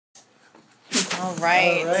All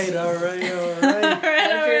right. All right.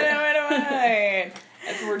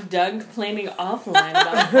 As we're done complaining offline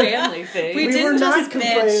about family things. We didn't were just not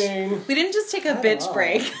complaining. bitch. We didn't just take a bitch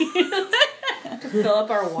break. To fill up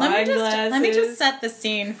our wine glasses. Let me just set the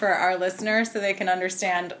scene for our listeners so they can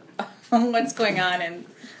understand what's going on in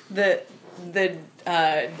the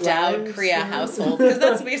Dowd Kriya household, because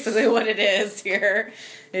that's basically what it is here.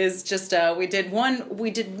 Is just we did one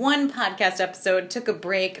podcast episode, took a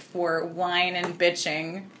break for wine and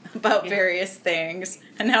bitching about various things,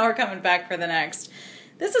 and now we're coming back for the next.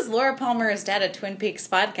 This is Laura Palmer's Dad at Twin Peaks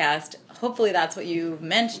podcast. Hopefully that's what you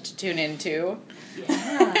meant to tune into.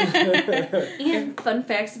 Yeah. And fun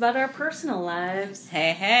facts about our personal lives.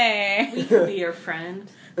 Hey. We could be your friend.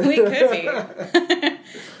 We could be.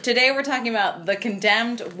 Today we're talking about The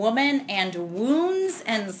Condemned Woman and Wounds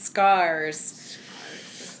and Scars.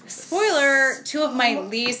 Spoiler, two of my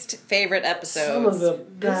least favorite episodes. Some of the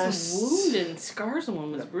best. This Wound and Scars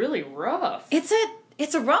one was really rough.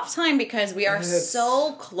 It's a rough time because we are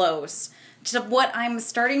so close to what I'm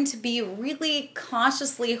starting to be really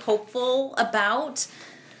cautiously hopeful about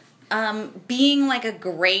being like a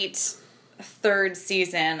great third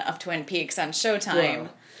season of Twin Peaks on Showtime. Yeah.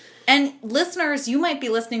 And listeners, you might be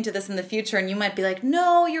listening to this in the future and you might be like,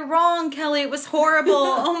 no, you're wrong, Kelly. It was horrible.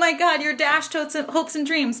 Oh my God, you're dashed hopes and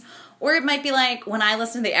dreams. Or it might be like when I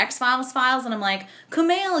listen to the X-Files and I'm like,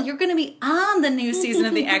 Kumail, you're going to be on the new season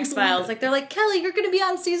of the X-Files. Like, they're like, Kelly, you're going to be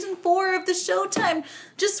on season 4 of the Showtime.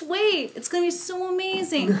 Just wait. It's going to be so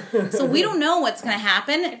amazing. So we don't know what's going to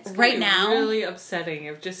happen right now. It's really upsetting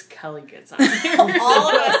if just Kelly gets on here. All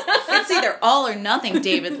of us. It's either all or nothing,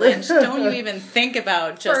 David Lynch. Don't you even think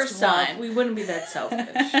about just First one. off, we wouldn't be that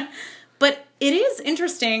selfish. But it is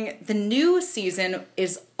interesting. The new season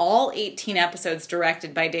is all 18 episodes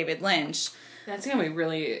directed by David Lynch. That's going to be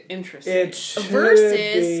really interesting. It should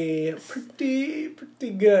be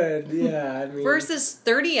pretty good. Yeah, I mean, Versus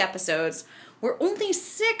 30 episodes where only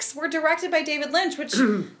 6 were directed by David Lynch, which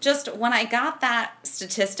just when I got that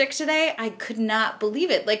statistic today, I could not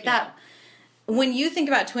believe it. Like that, when you think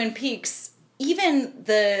about Twin Peaks, even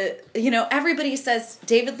everybody says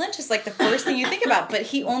David Lynch is like the first thing you think about, but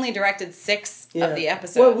he only directed 6 of the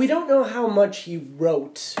episodes. Well, we don't know how much he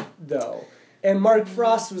wrote, though. And Mark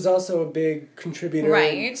Frost was also a big contributor.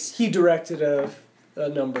 Right. He directed a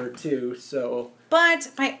number, too, so...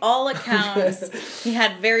 But by all accounts, he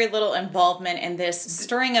had very little involvement in this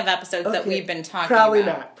string of episodes that we've been talking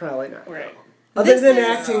about. Probably not. Right. Other than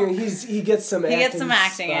acting, he gets some acting. He gets some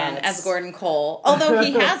acting spots. in as Gordon Cole, although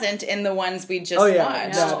he hasn't in the ones we just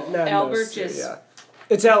watched. Not Albert just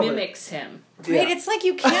It's Albert. mimics him. Right, it's like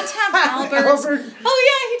you can't have Albert. Oh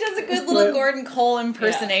yeah, he does a good little Gordon Cole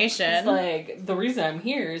impersonation. Yeah. It's like, the reason I'm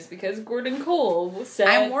here is because Gordon Cole said...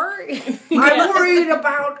 I'm worried. I'm worried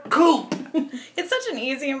about Coop. It's such an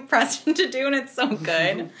easy impression to do, and it's so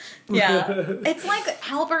good. Yeah, it's like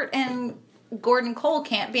Albert and Gordon Cole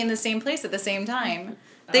can't be in the same place at the same time.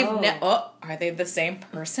 Are they the same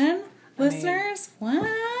person, listeners?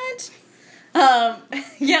 What?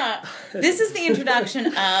 Yeah, this is the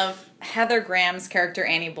introduction of Heather Graham's character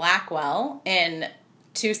Annie Blackwell in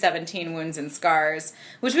 217 Wounds and Scars,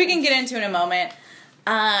 which we can get into in a moment.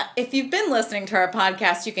 If you've been listening to our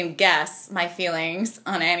podcast, you can guess my feelings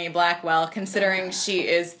on Annie Blackwell, considering she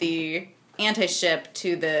is the anti-ship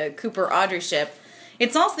to the Cooper-Audrey ship.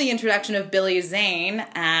 It's also the introduction of Billy Zane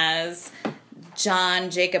as John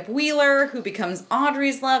Jacob Wheeler, who becomes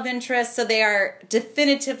Audrey's love interest. So they are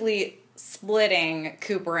definitively splitting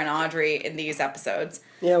Cooper and Audrey in these episodes.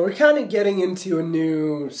 Yeah, we're kind of getting into a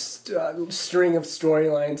new string of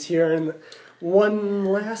storylines here, and one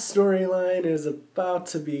last storyline is about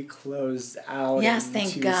to be closed out. Yes,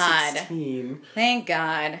 thank God. 216. Thank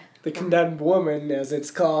God. The Condemned Woman, as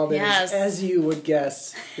it's called, as you would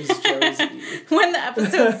guess, is Josie. When the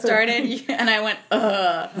episode started, and I went,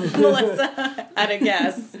 Melissa had a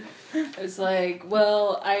guess. It's like,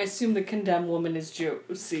 well, I assume the Condemned Woman is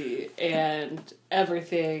Josie, and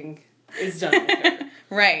everything is done with her.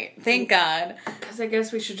 Right, thank God. Because I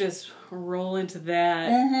guess we should just roll into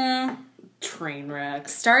that train wreck.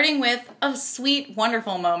 Starting with a sweet,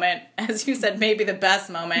 wonderful moment, as you said, maybe the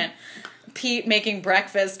best moment. Pete making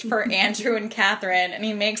breakfast for Andrew and Catherine, and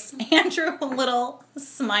he makes Andrew a little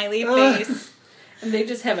smiley face. And they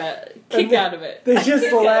just have a kick out of it. They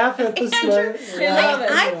just laugh at the Andrew, smile.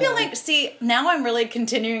 I feel like, see, now I'm really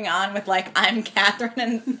continuing on with, like, I'm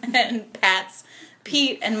Catherine and Pat's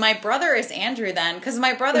Pete, and my brother is Andrew then, because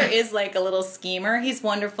my brother is, like, a little schemer. He's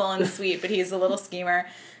wonderful and sweet, but he's a little schemer.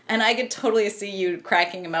 And I could totally see you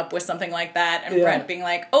cracking him up with something like that, and Brett being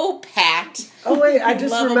like, "Oh, Pat, oh wait, I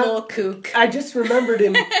just lovable kook." I just remembered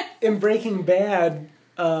in in Breaking Bad,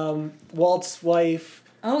 Walt's wife,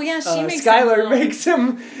 Oh yeah, she makes Skylar him makes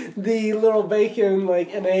him the little bacon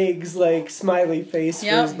and eggs smiley face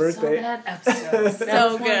Yep. for his I birthday. saw that episode. So That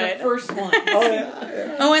was one of good. the first one. Oh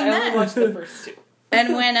yeah. Oh, and I only then watched the first two.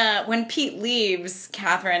 and when Pete leaves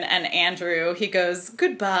Catherine and Andrew, he goes,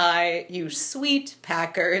 "Goodbye, you sweet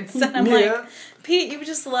Packards." And I'm Yeah. like, Pete, you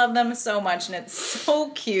just love them so much, and it's so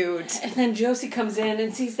cute. And then Josie comes in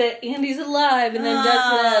and sees that Andy's alive, and then does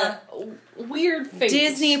a weird face.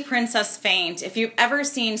 Disney princess faint. If you've ever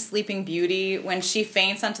seen Sleeping Beauty, when she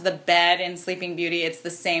faints onto the bed in Sleeping Beauty, it's the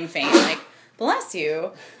same faint. Like, bless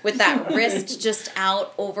you, with that wrist just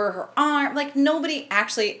out over her arm. Like, nobody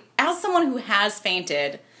actually, as someone who has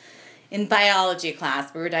fainted in biology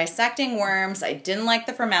class, we were dissecting worms. I didn't like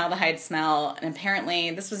the formaldehyde smell, and apparently,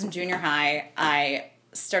 this was in junior high, I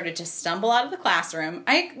started to stumble out of the classroom.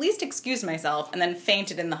 I at least excused myself and then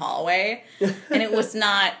fainted in the hallway. And it was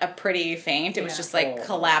not a pretty faint. It was just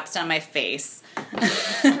collapsed on my face.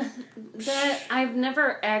 That I've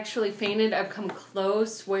never actually fainted. I've come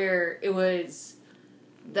close where it was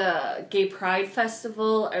the Gay Pride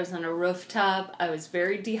Festival. I was on a rooftop. I was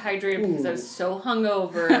very dehydrated because I was so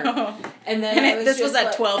hungover. And then I was this just was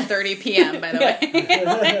at 12:30 p.m. by the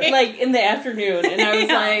way. like in the afternoon, and I was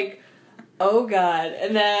like, "Oh God!"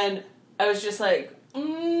 And then I was just like,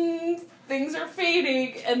 "Things are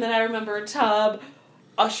fading." And then I remember Tob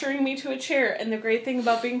ushering me to a chair. And the great thing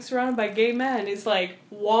about being surrounded by gay men is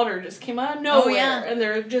water just came out of nowhere, yeah. and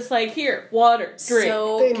they're just like, "Here, water, drink."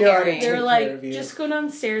 So They know how to caring. take They're care like, of you. "Just go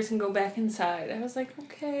downstairs and go back inside." I was like,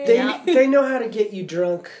 "Okay." They know how to get you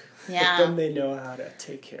drunk. Yeah. But then they know how to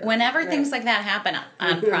take care. Whenever things like that happen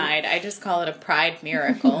on Pride, I just call it a Pride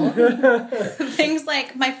miracle. Things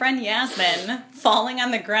like my friend Yasmin falling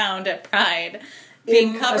on the ground at Pride,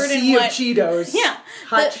 being covered a in sea what? of Cheetos. Yeah,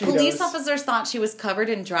 Hot the Cheetos. police officers thought she was covered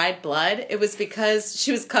in dried blood. It was because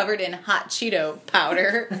she was covered in hot Cheeto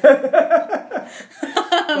powder.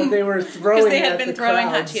 But they were throwing. Because they had at been the throwing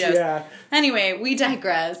crowds. hot Cheetos. Yeah. Anyway, we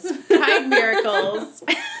digress. Pride miracles.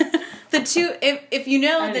 The two, if you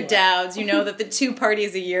know the Anyway. Dowds, you know that the two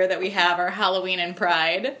parties a year that we have are Halloween and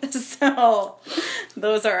Pride. So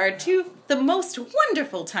those are the most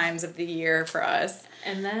wonderful times of the year for us.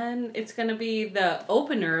 And then it's gonna be the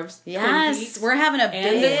opener of Twin Yes, Peaks we're having a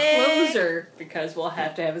and big the closer because we'll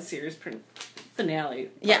have to have a series finale.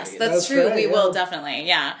 Yes, party. that's That's true. right, We yeah. will definitely,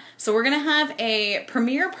 yeah. So we're gonna have a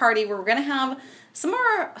premiere party where we're gonna have some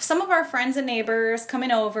of our friends and neighbors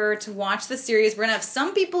coming over to watch the series. We're gonna have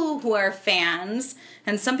some people who are fans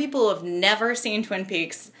and some people who have never seen Twin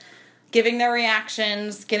Peaks giving their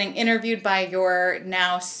reactions, getting interviewed by your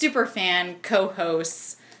now super fan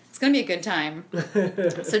co-hosts. It's gonna be a good time.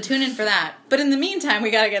 So tune in for that. But in the meantime,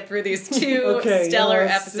 we gotta get through these two stellar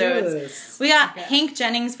let's do episodes. this. We got Hank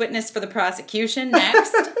Jennings, witness for the prosecution,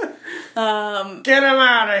 next. Get him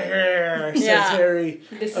out of here, says Yeah. Harry.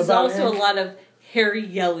 This is about also him. a lot of Harry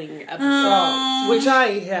yelling episodes. Oh, which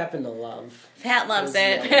I happen to love. Pat loves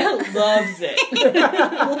it. Pat loves it.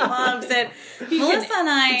 Loves it. Melissa and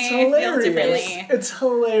I It's feel hilarious. differently. It's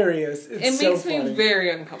hilarious. It's It so makes me funny.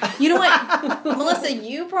 very uncomfortable. You know what, Melissa?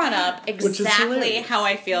 You brought up is exactly hilarious. how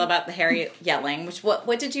I feel about the Harry yelling.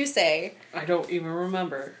 What did you say? I don't even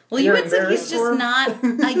remember. Well, you You're had said he's embarrassed for just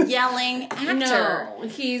him? not a yelling actor. No,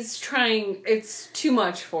 he's trying. It's too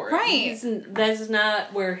much for him. Right. That's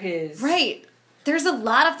not where his Right. There's a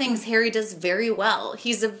lot of things Harry does very well.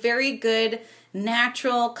 He's a very good,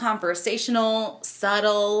 natural, conversational,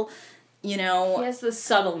 subtle, He has the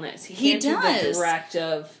subtleness. He He can't do the does. direct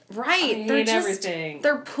of right. I They're hate just everything.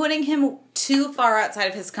 they're putting him too far outside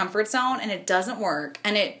of his comfort zone, and it doesn't work.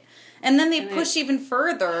 And then they push even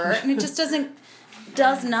further, and it just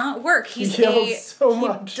does not work. He's He yells so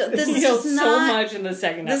much. This He is yells just so not. much in the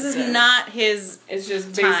second This episode. is not his. It's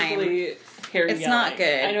just time. basically Harry It's yelling. not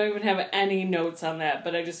good. I don't even have any notes on that,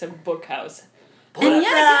 but I just have bookhouse. And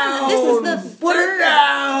yet again, this is the Put it third.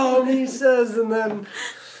 down, he says, and then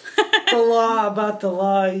the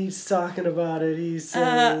law, he's talking about it. He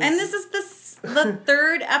says, And this is the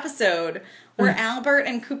third episode where Albert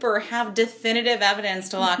and Cooper have definitive evidence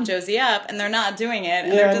to lock Josie up, and they're not doing it.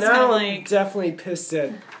 And they're yeah, just kind now of I'm like. definitely pissed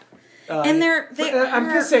at. And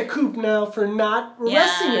I'm pissed at Coop now for not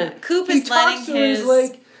arresting her. Coop he is talks letting to her,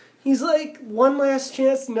 his- he's like, one last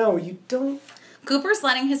chance. No, you don't. Cooper's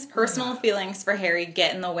letting his personal feelings for Harry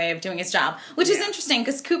get in the way of doing his job, which is interesting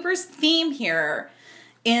because Cooper's theme here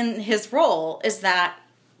in his role is that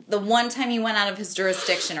the one time he went out of his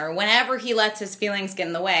jurisdiction or whenever he lets his feelings get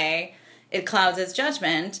in the way, it clouds his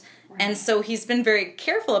judgment. And so he's been very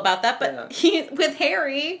careful about that. But with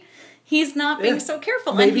Harry, he's not being Yeah. so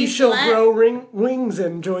careful. Maybe and he's she'll let- grow wings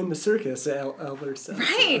and join the circus, Albert says.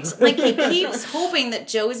 Right. Like, he keeps hoping that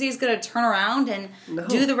Josie's going to turn around and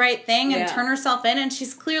do the right thing and Yeah. turn herself in, and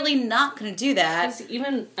she's clearly not going to do that. 'Cause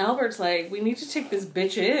even Albert's like, we need to take this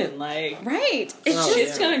bitch in. Like, Right. It's Oh, just,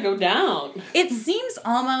 shit's gonna go down. it seems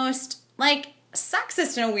almost like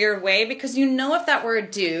sexist in a weird way, because you know if that were a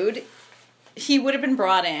dude, he would have been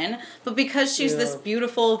brought in, but because she's this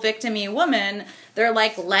beautiful victim-y woman, they're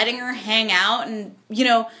like letting her hang out and, you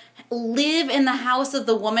know, live in the house of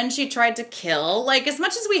the woman she tried to kill. Like, as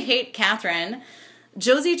much as we hate Catherine,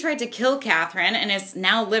 Josie tried to kill Catherine and is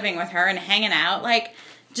now living with her and hanging out. Like,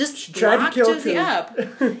 just tried to lock kill Josie too. up.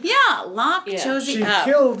 Yeah, lock Yeah. Josie She up.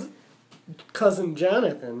 killed cousin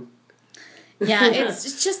Jonathan. Yeah,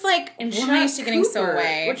 it's just like, And why is shot she getting so Cooper,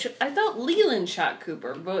 away? Which I thought Leland shot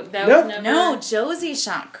Cooper, but that Nope. was never. No, Josie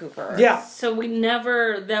shot Cooper. Yeah. So we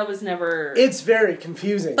never. That was never. It's very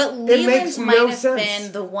confusing. But it Leland makes might no have sense.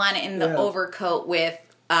 been the one in the Yeah. overcoat with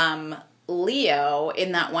Leo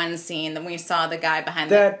in that one scene that we saw the guy behind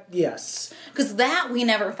the... That, yes. Because that we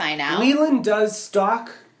never find out. Leland does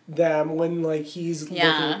stalk them when, like, he's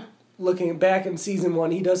Yeah. looking back in season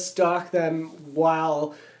 1. He does stalk them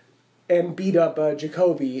while... and beat up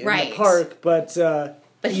Jacoby in Right. the park, but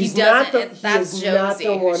he he's not doesn't- the, he that's is not Josie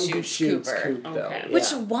the who one who shoots shoots Cooper. Coop, though. Okay.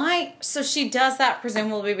 Which, Yeah. why... So she does that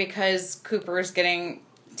presumably because Cooper's getting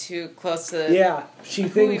too close to the... Yeah, she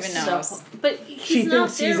thinks... even knows? So, but he's She not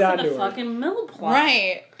thinks there he's for onto the her. fucking mill plot.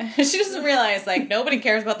 Right. She doesn't realize, like, nobody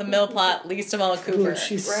cares about the mill plot, least of all Cooper. Ooh,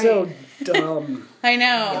 she's Right. so dumb. I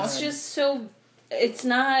know. It's just so. It's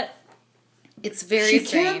not. It's very She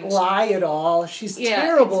strange. can't lie at all. She's Yeah,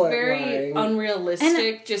 terrible it's very at lying.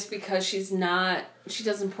 unrealistic. Just because she's not. She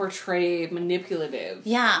doesn't portray manipulative.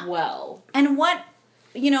 Yeah. Well. And what,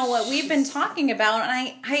 you know, what we've been talking about,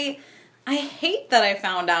 and I hate that I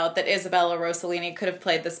found out that Isabella Rossellini could have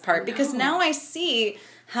played this part, because now I see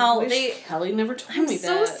how Wish they... Kelly never told I'm me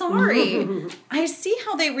so that. sorry. I see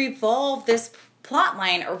how they revolve this plot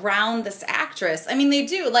line around this actress. I mean, they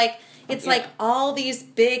do. Like, it's like all these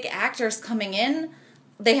big actors coming in.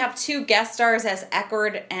 They have 2 guest stars as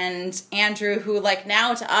Eckerd and Andrew, who, like,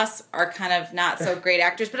 now to us are kind of not so great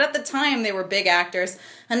actors, but at the time they were big actors,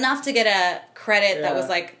 enough to get a credit that was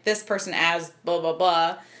like, this person as blah, blah,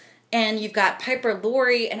 blah. And you've got Piper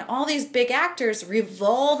Laurie and all these big actors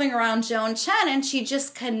revolving around Joan Chen, and she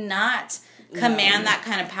just cannot command that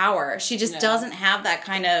kind of power. She just doesn't have that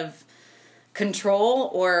kind of control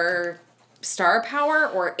or star power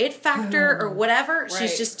or it factor or whatever. Right.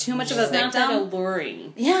 She's just too much of a She's not that victim.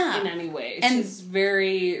 alluring. Yeah. In any way. And- She's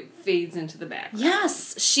very fades into the background.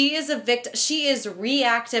 Yes, she is a victim. She is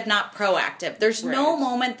reactive, not proactive. There's no Right.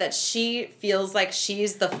 moment that she feels like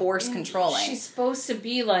she's the force controlling. She's supposed to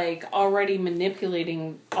be like already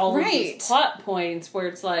manipulating all of Right. these plot points where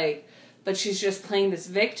it's like, but she's just playing this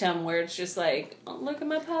victim where it's just like, oh, look at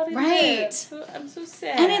my pouty Right. lip. I'm so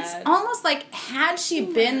sad. And it's almost like, had she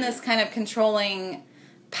been this kind of controlling,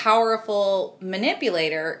 powerful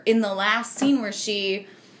manipulator in the last scene where she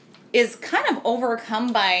is kind of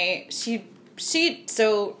overcome by,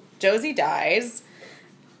 so Josie dies,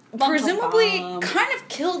 presumably bum. kind of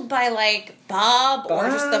killed by like Bob or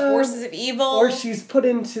just the forces of evil. Or she's put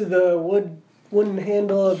into the wooden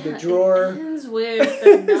handle of the drawer. It ends with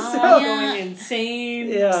the knob Yeah. going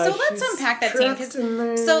insane. So Yeah, let's she's unpack that scene. trapped in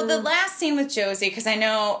there. So the last scene with Josie, because I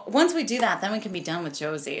know once we do that, then we can be done with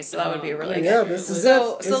Josie. So that would be really yeah, good. this is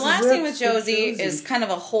So it. the This is last it scene with for Josie is kind of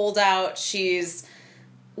a holdout. She's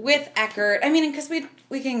with Eckerd. I mean, because we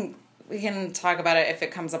can talk about it if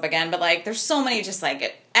it comes up again. But like, there's so many just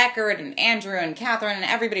like Eckerd and Andrew and Catherine and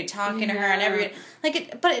everybody talking to her and everybody like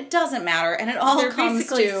it. But it doesn't matter, and it all They're comes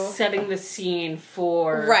basically to setting the scene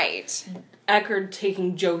for right. Eckerd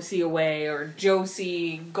taking Josie away or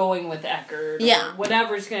Josie going with Eckerd. Yeah. Or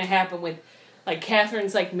whatever's going to happen with, like,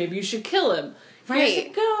 Catherine's like, maybe you should kill him. Here's a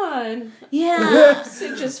Right. gun. Yeah.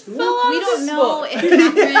 It just fell out We of don't this know book. if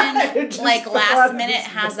It Catherine, just like, fell last out of minute this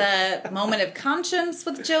has a moment of conscience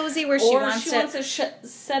with Josie where she Or wants she to... wants to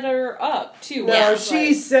set her up, too. No, Yeah.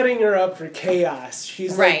 she's setting her up for chaos.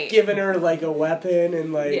 She's Right. like giving her like a weapon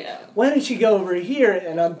and like, Yeah. why don't you go over here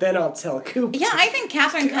and then I'll tell Coop. Yeah, I think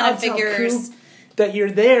Catherine kind I'll of tell figures... Coop that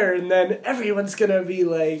you're there, and then everyone's gonna be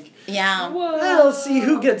like, Yeah. Whoa. I'll see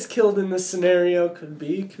who gets killed in this scenario. Could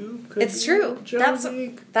be Coop. Could It's be true.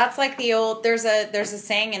 Josie. That's like the old... There's a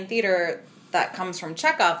saying in theater that comes from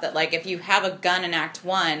Chekhov that, like, if you have a gun in Act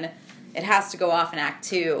 1, it has to go off in Act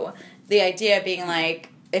 2. The idea being, like,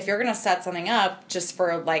 if you're going to set something up just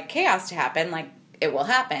for, like, chaos to happen, like, it will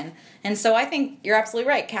happen. And so I think you're absolutely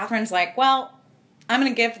right. Catherine's like, well, I'm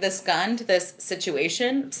going to give this gun to this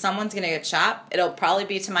situation. Someone's going to get shot. It'll probably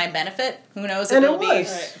be to my benefit. Who knows if And it'll be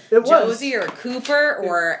It Josie or Cooper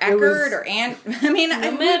or Eckerd or Aunt. I mean,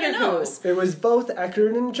 who knows? It was both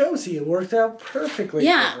Eckerd and Josie. It worked out perfectly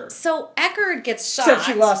for her. So Eckerd gets shot. Except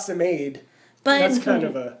she lost a maid. But that's kind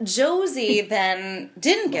of a... Josie then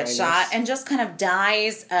didn't get shot and just kind of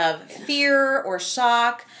dies of fear or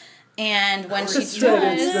shock. And when she does...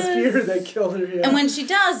 It's the fear that killed her, yeah. And when she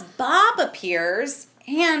does, Bob appears,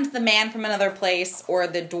 and the man from another place, or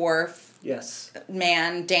the dwarf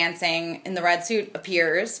man dancing in the red suit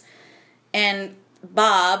appears. And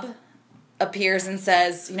Bob appears and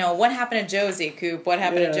says, what happened to Josie, Coop? What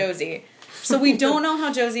happened to Josie? So we don't know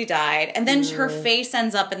how Josie died. And then her face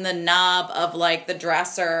ends up in the knob of, the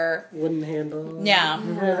dresser. Wooden handle. Yeah.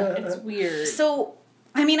 It's weird. So,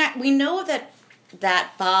 I mean, we know that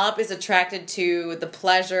Bob is attracted to the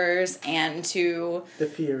pleasures and to the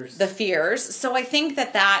fears. So I think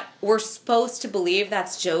that we're supposed to believe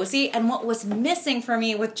that's Josie. And what was missing for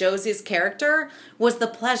me with Josie's character was the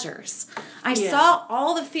pleasures. I saw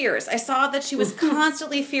all the fears. I saw that she was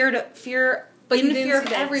constantly fear but in fear of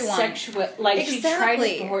everyone. She tried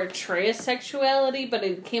to portray a sexuality, but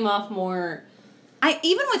it came off more...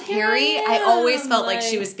 Even with Harry, I always felt like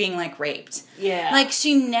she was being, raped. Yeah.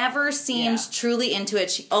 She never seemed truly into it.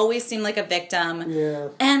 She always seemed like a victim. Yeah.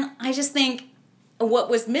 And I just think what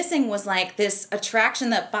was missing was, this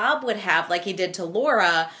attraction that Bob would have, like he did to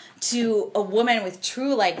Laura, to a woman with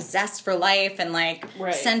true, zest for life and,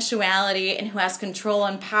 sensuality and who has control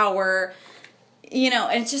and power.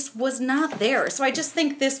 And it just was not there. So I just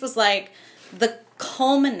think this was, the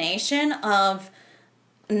culmination of...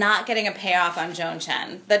 not getting a payoff on Joan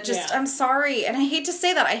Chen. That just, I'm sorry. And I hate to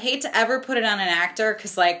say that. I hate to ever put it on an actor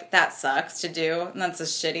because, that sucks to do. And that's a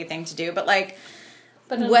shitty thing to do. But,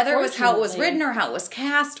 whether it was how it was written or how it was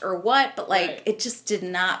cast or what, but, it just did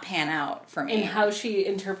not pan out for me. And how she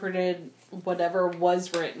interpreted whatever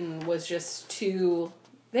was written was just too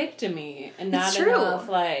victim-y and not enough,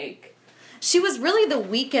 She was really the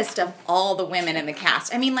weakest of all the women in the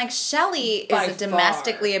cast. I mean, Shelley is a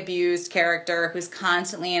domestically abused character who's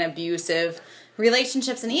constantly in abusive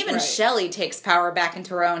relationships, and even Shelley takes power back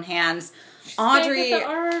into her own hands. Audrey...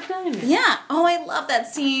 Yeah. Oh, I love that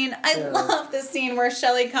scene. I love the scene where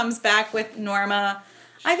Shelley comes back with Norma.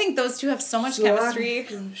 I think those two have so much chemistry.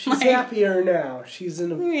 She's happier now. She's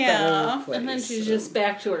in a better place. And then she's just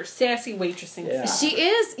back to her sassy waitressing. Yeah. She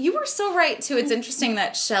is. You were so right, too. It's interesting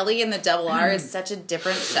that Shelley in the Double R is such a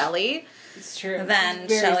different Shelley than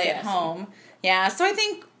Shelley at home. Yeah, so I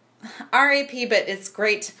think R.A.P., but it's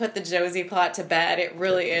great to put the Josie plot to bed. It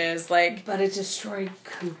really is. But it destroyed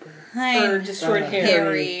Cooper. Or destroyed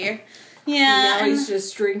Harry. Yeah. Now he's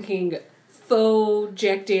just drinking... faux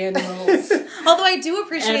Jack Daniels. Although I do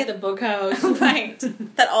appreciate at the bookhouse, right?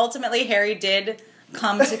 That ultimately Harry did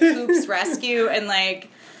come to Coop's rescue, and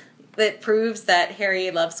that proves that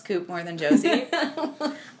Harry loves Coop more than Josie.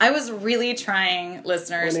 I was really trying,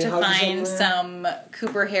 listeners, to find some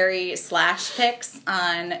Cooper Harry / pics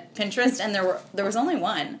on Pinterest, and there was only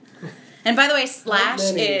one. And by the way, /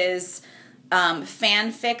 is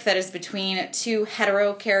fanfic that is between two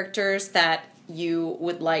hetero characters that you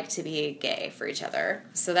would like to be gay for each other.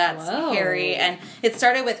 So that's Harry. And it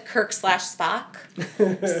started with Kirk / Spock.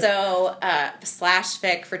 So /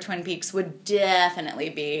 fic for Twin Peaks would definitely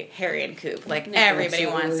be Harry and Coop. Everybody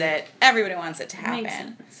wants it. Everybody wants it to happen. Makes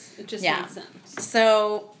sense. It just makes sense.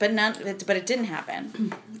 So, but it didn't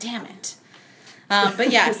happen. Damn it.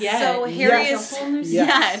 But yes, so Harry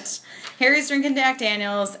is... Harry's drinking Jack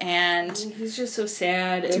Daniels, and... he's just so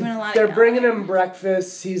sad. Doing a lot They're bringing him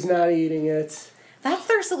breakfast. He's not eating it. That's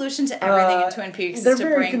their solution to everything in Twin Peaks, is to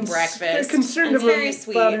bring breakfast. They're concerned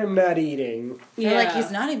about him not eating. They're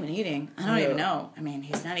he's not even eating. I don't even know. I mean,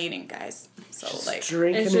 he's not eating, guys. So,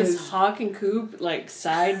 drinking it's just Hawk and Coop,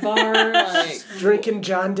 sidebar, drinking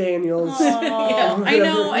John Daniels. Oh, I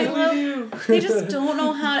know. I love... They just don't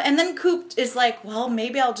know how... And then Coop is well,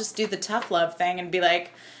 maybe I'll just do the tough love thing and be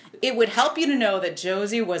like... It would help you to know that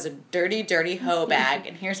Josie was a dirty, dirty hoe bag,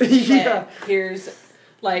 and here's what she did. Here's,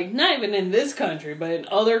 not even in this country, but in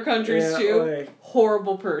other countries too,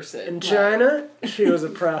 horrible person. In China, she was a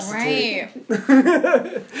prostitute.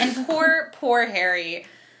 Right. And poor Harry,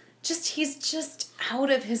 he's just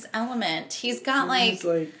out of his element. He's got,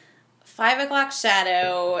 5 o'clock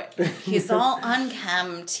shadow. He's all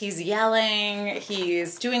unkempt. He's yelling.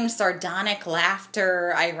 He's doing sardonic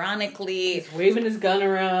laughter, ironically. He's waving his gun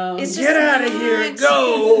around. Get out of here.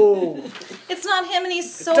 Go. It's not him, and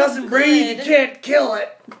he's so It doesn't breathe. You can't kill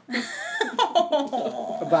it.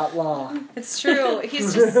 about law. It's true.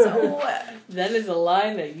 He's just so... That is a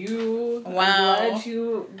line that you... Wow. I'm glad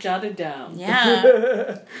you jotted down.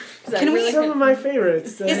 Yeah. Can we... Some of my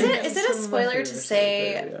favorites. Is it a spoiler to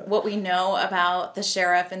say what we know about the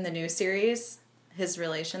sheriff in the new series? His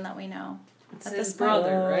relation that we know? It's his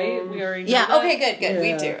brother, right? We already know that? Okay, good. Yeah.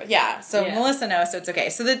 We do. Yeah. So Melissa knows, so it's okay.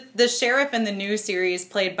 So the sheriff in the new series,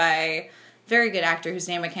 played by a very good actor whose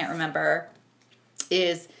name I can't remember,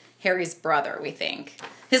 is Harry's brother, we think.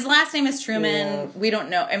 His last name is Truman. Yeah. We don't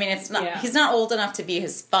know. I mean, it's not. Yeah. He's not old enough to be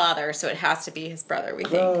his father, so it has to be his brother, we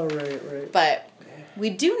think. Oh, right. But we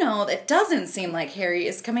do know that it doesn't seem like Harry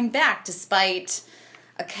is coming back, despite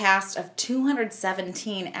a cast of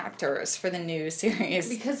 217 actors for the new series.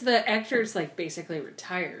 Because the actor's like basically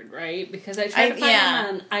retired, right? Because I tried to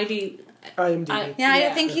find him on IMDb.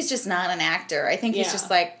 I think he's just not an actor. I think he's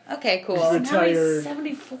just like, okay, cool. He's Now he's retired.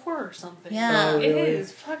 74 or something. Yeah. Oh, It really?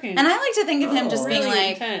 is fucking... And I like to think of him just being really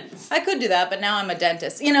like, intense. I could do that, but now I'm a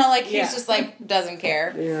dentist. You know, like he's Yeah. just like doesn't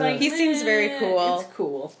care. Yeah. Like, He seems very cool. It's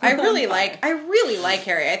cool. I really like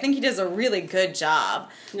Harry. I think he does a really good job.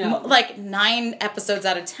 No. Like 9 episodes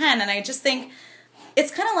out of 10, and I just think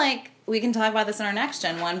it's kind of like, we can talk about this in our Next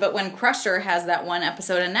Gen one, but when Crusher has that one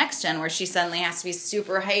episode of Next Gen where she suddenly has to be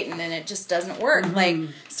super heightened and it just doesn't work. Mm-hmm. Like,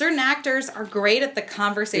 certain actors are great at the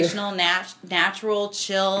conversational, natural,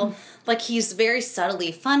 chill. Like, he's very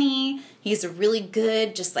subtly funny. He's a really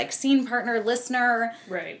good, just like scene partner, listener.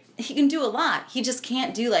 Right. He can do a lot. He just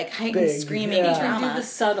can't do like heightened Big, screaming yeah. and He can drama. do the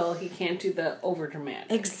subtle, he can't do the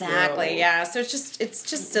over-dramatic. Exactly, So- yeah. So it's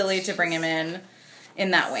just silly to bring him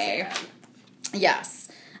in that way. Sad. Yes.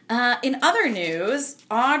 In other news,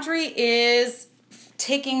 Audrey is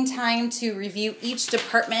taking time to review each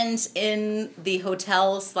department in the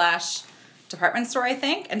hotel/department store, I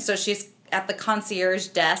think. And so she's at the concierge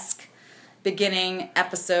desk beginning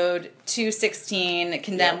episode 216,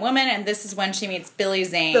 Condemned Woman, and this is when she meets Billy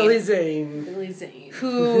Zane. Billy Zane. Billy Zane.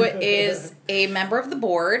 Who is a member of the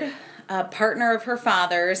board, a partner of her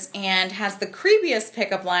father's, and has the creepiest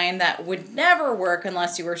pickup line that would never work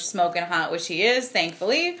unless you were smoking hot, which he is,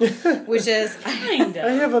 thankfully, which is... Kind I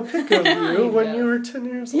of. have a pic of you when you were 10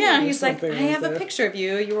 years old. Yeah, or he's like, I something have a that. picture of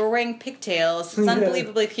you. You were wearing pigtails. It's Yeah.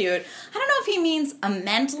 unbelievably cute. I don't know if he means a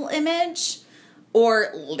mental image or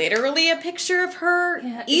literally a picture of her.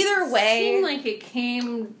 Yeah, Either it way... seemed like it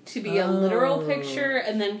came to be a literal Oh. picture,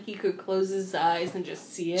 and then he could close his eyes and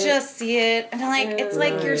just see it. Just see it. And I'm like, it's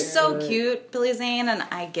like, you're so Right. cute, Billy Zane, and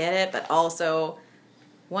I get it, but also,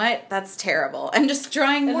 what? That's terrible. And just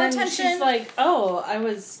drawing and more then attention. she's like, "Oh, I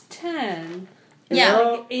was 10." Yeah.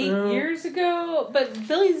 Like 8 years ago, but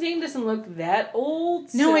Billy Zane doesn't look that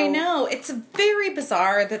old. No, so- I know. It's very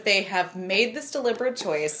bizarre that they have made this deliberate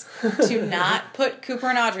choice to not put Cooper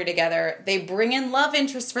and Audrey together. They bring in love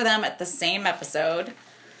interests for them at the same episode.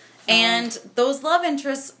 And those love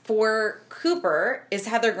interests for Cooper is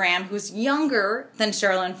Heather Graham, who's younger than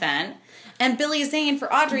Sherilyn Fenn, and Billy Zane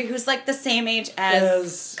for Audrey, who's like the same age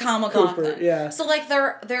as Kyle MacLachlan. Cooper, yeah. So like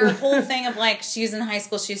their whole thing of like she's in high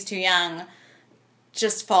school, she's too young,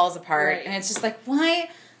 just falls apart, Right. and it's just like, why?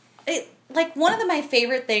 Like one of my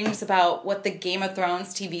favorite things about what the Game of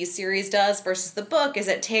Thrones TV series does versus the book is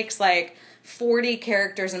it takes like 40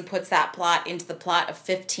 characters and puts that plot into the plot of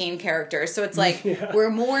 15 characters. So it's like Yeah. we're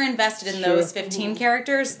more invested in Sure. those 15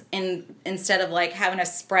 characters instead of like having to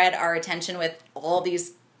spread our attention with all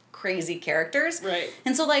these crazy characters. Right.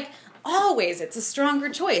 And so like always it's a stronger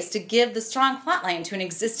choice to give the strong plotline to an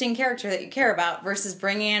existing character that you care about versus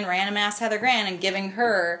bringing in random ass Heather Graham and giving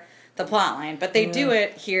her the plotline. But they do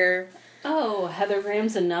it here. Oh, Heather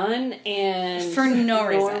Graham's a nun and For no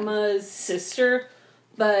reason. Norma's sister.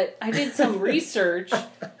 But I did some research,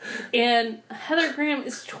 and Heather Graham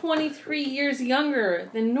is 23 years younger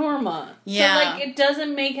than Norma. Yeah. So, like, it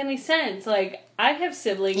doesn't make any sense. Like, I have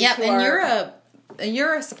siblings Yep, who and are...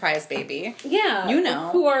 you're a surprise baby. Yeah. You know.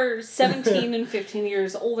 Who are 17 and 15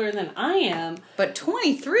 years older than I am. But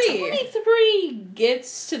 23. 23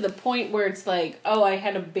 gets to the point where it's like, oh, I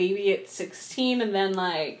had a baby at 16, and then,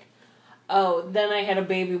 like, oh, then I had a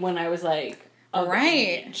baby when I was, like, of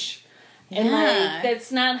Right. age. And, Yeah. like, that's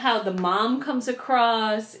not how the mom comes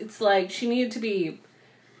across. It's like, she needed to be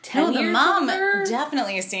 10 No, the years mom older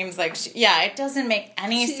definitely seems like it doesn't make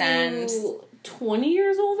any to sense. 20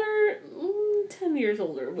 years older? 10 years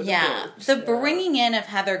older would have Yeah, worked. the bringing in of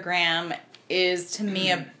Heather Graham is to me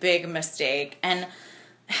a big mistake. And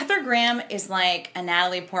Heather Graham is like a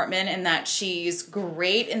Natalie Portman in that she's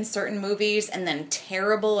great in certain movies and then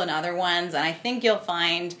terrible in other ones. And I think you'll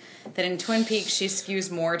find that in Twin Peaks she skews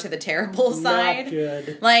more to the terrible side. Not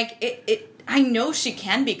good. Like I know she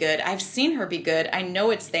can be good. I've seen her be good. I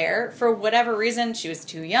know it's there. For whatever reason, she was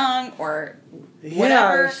too young or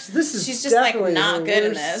whatever. Yeah, this is she's just like definitely not the good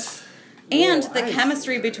in worst. this. And the I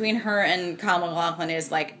chemistry see. between her and Kyle MacLachlan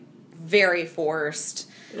is like very forced.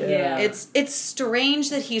 Yeah. It's strange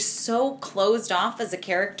that he's so closed off as a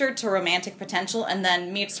character to romantic potential and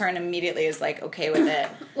then meets her and immediately is like okay with it.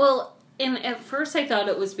 Well, and at first I thought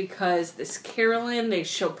it was because this Carolyn, they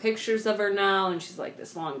show pictures of her now, and she's like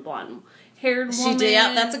this long blonde haired woman. She did,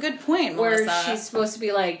 yeah, that's a good point, where Melissa. she's supposed to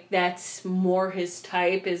be like, that's more his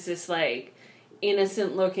type, is this like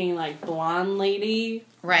innocent looking like blonde lady.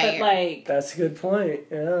 Right. But like That's a good point.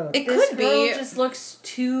 Yeah. It this could girl be just looks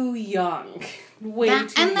too young. Way that,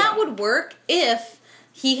 too and young. that would work if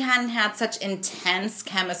he hadn't had such intense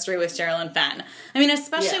chemistry with Cheryl and Ben. I mean,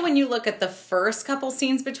 especially Yeah. when you look at the first couple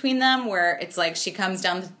scenes between them where it's like she comes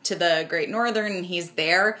down to the Great Northern and he's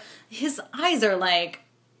there. His eyes are like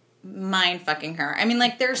mind fucking her. I mean,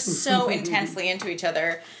 like they're so intensely into each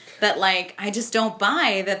other that like I just don't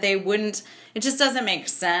buy that they wouldn't. It just doesn't make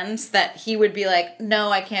sense that he would be like,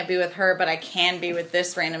 no, I can't be with her, but I can be with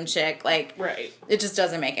this random chick. Like, Right. it just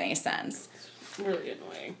doesn't make any sense. Really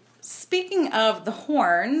annoying. Speaking of the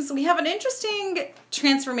horns, we have an interesting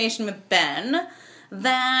transformation with Ben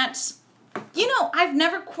that, you know, I've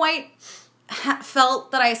never quite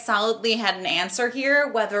felt that I solidly had an answer here,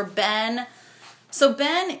 whether Ben... So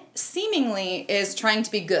Ben seemingly is trying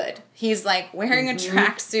to be good. He's like wearing a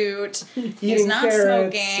tracksuit. He's Eating not carrots,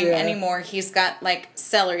 smoking yeah. anymore. He's got like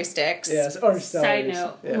celery sticks. Yes, or Side sellers.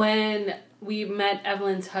 note, Yeah. when we met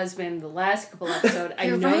Evelyn's husband the last couple episodes, I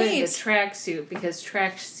You're noted right. the tracksuit because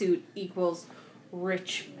tracksuit equals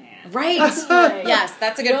rich man. Right. Like, Yes,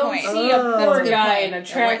 that's a you good don't point. see a Oh. poor That's a good guy point. in a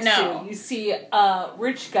tracksuit. No. You see a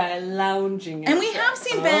rich guy lounging. In And a we have tracksuit.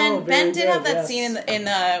 seen Ben. Oh, Ben very did have good, that yes. scene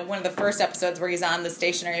in one of the first episodes where he's on the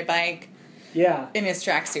stationary bike Yeah. in his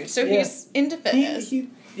tracksuit. So Yeah. he's into fitness.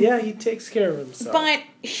 He takes care of himself. But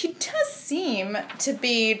he does seem to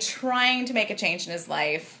be trying to make a change in his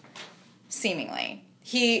life, seemingly.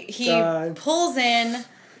 He pulls in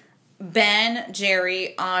Ben,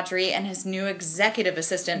 Jerry, Audrey, and his new executive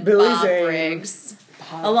assistant, Billy Bob Zane. Briggs,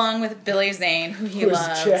 along with Billy Zane, who he Who's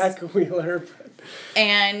loves. Jack Wheeler.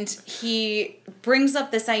 And he brings up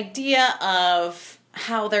this idea of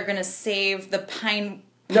how they're going to save the pine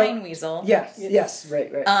weasel. Yes,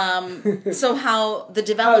 right. So how the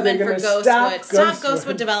development they're for gonna Ghostwood, stop stop Ghostwood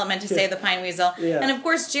Ghostwood. development to save the pine weasel. Yeah. And of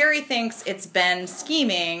course Jerry thinks it's Ben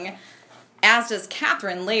scheming, as does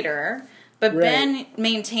Catherine later. But Right. Ben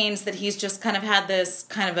maintains that he's just kind of had this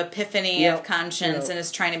kind of epiphany of Yep, conscience yep. and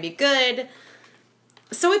is trying to be good.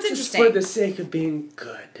 So it's Just interesting. for the sake of being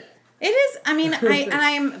good. It is. I mean,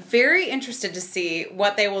 I'm very interested to see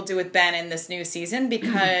what they will do with Ben in this new season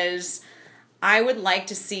because I would like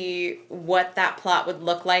to see what that plot would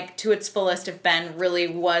look like to its fullest if Ben really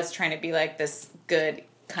was trying to be like this good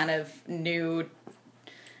kind of new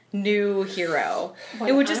hero. What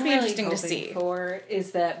It would just I'm be really interesting to hoping see. For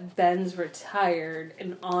is that Ben's retired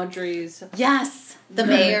and Audrey's Yes, the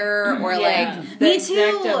mayor or like the me exec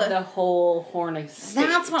too. of the whole Horn estate.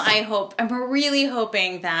 That's what I hope. I'm really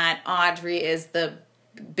hoping that Audrey is the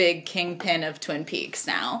big kingpin of Twin Peaks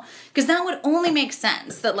now, because that would only make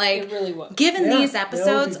sense. That like, It really would. given Yeah, these that would be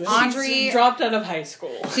episodes, good. Audrey She's dropped out of high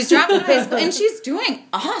school. she's dropped out of high school and she's doing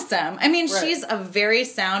awesome. I mean, Right. she's a very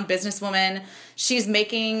sound businesswoman. She's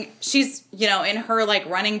in her like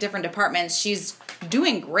running different departments. She's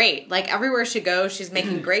doing great. Like everywhere she goes, she's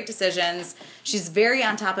making great decisions. She's very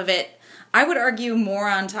on top of it. I would argue more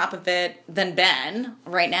on top of it than Ben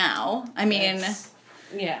right now. I mean, Yeah. and So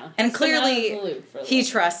now I'm in clearly the loop for a he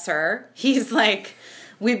little trusts her. He's like,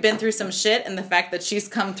 we've been through some shit, and the fact that she's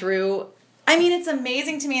come through. I mean, it's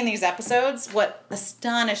amazing to me in these episodes. What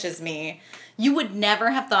astonishes me, you would never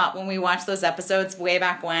have thought when we watched those episodes way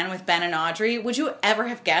back when with Ben and Audrey, would you ever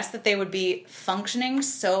have guessed that they would be functioning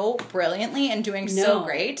so brilliantly and doing so No.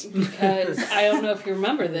 great? Because I don't know if you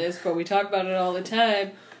remember this, but we talk about it all the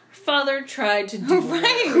time. Father tried to do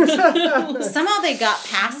Right. Somehow they got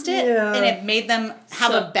past it, Yeah. and it made them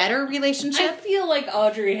have So- a better I relationship. feel like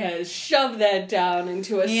Audrey has shoved that down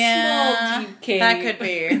into a small deep cave. that could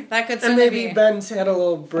be. That could And certainly maybe be. Ben's had a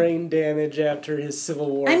little brain damage after his Civil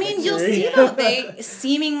War. I mean, you'll victory. see though they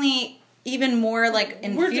seemingly even more like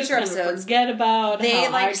in We're future just gonna episodes. forget about They how I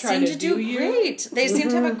like try seem to to do you. great. They seem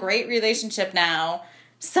to have a great relationship now.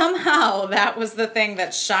 Somehow that was the thing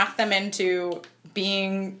that shocked them into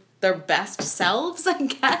being their best selves, I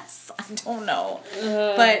guess. I don't know.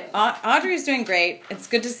 But Audrey's doing great. It's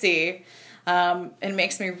good to see. It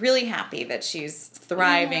makes me really happy that she's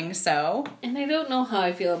thriving so. And I don't know how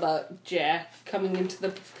I feel about Jack coming into the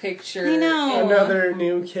picture. I know. Another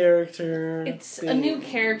new character. It's a new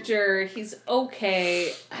character. He's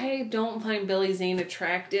okay. I don't find Billy Zane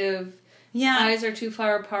attractive. Yeah. Eyes are too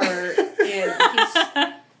far apart.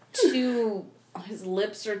 And his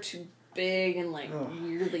lips are too big and like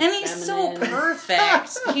weirdly And he's so feminine.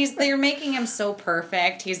 perfect. They're making him so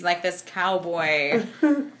perfect. He's like this cowboy.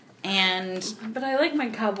 And But I like my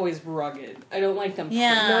cowboys rugged. I don't like them.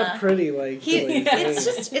 Not pretty like Billy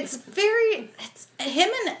Zane. it's him,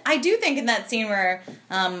 and I do think in that scene where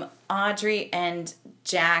Audrey and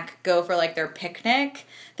Jack go for like their picnic,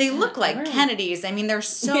 they look like right. Kennedys. I mean, they're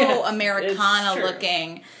so Yes, Americana it's true.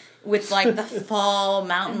 looking with like the fall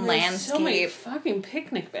mountain And there's landscape. so many fucking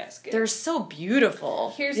picnic baskets. They're so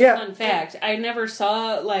beautiful. Here's Yeah. a fun fact. I never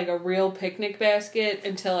saw like a real picnic basket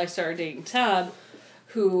until I started dating Tom,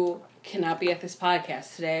 who cannot be at this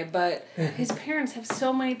podcast today, but his parents have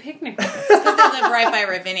so many picnic baskets. Because they live right by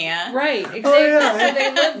Ravinia. Right, exactly. Oh, yeah. So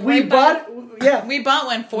they live We right bought, yeah. We bought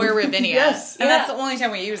one for Ravinia. Yes. And Yeah. that's the only time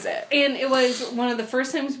we use it. And it was one of the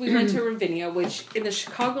first times we went to Ravinia, which in the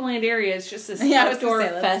Chicagoland area is just this Yeah, I was gonna outdoor say,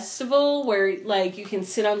 that's- festival where like you can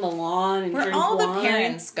sit on the lawn and Where drink all wine. the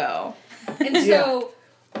parents go. And so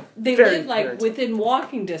they Very live like parent. within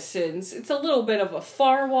walking distance. It's a little bit of a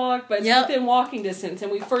far walk, but it's Yep. within walking distance. And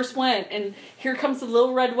we first went, and here comes the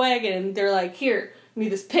little red wagon, and they're like, "Here, you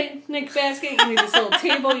need this picnic basket, you need this little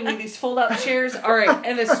table, you need these fold-out chairs. All right,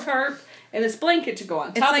 and this tarp and this blanket to go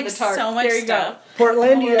on top like of the tarp. so much there you stuff.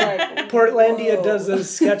 Portlandia Whoa. does a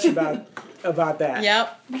sketch about that.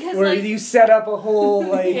 Yep. Because Where like, you set up a whole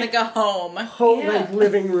Like a home. Yeah.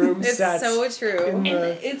 living room It's set. so true. in and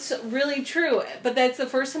the- it's really true. But that's the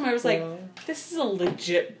first time I was like, this is a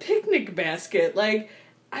legit picnic basket. Like,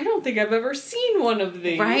 I don't think I've ever seen one of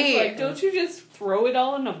these. Right. Like, don't you just throw it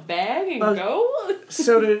all in a bag and go?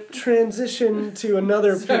 So to transition to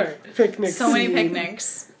another Sorry. picnic So many scene,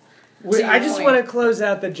 picnics. I just Point. want to close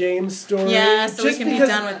out the James story. Yeah, so we just can be because-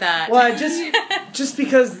 done with that. Well, just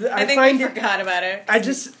because I think find we it, forgot about it.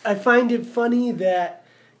 I find it funny that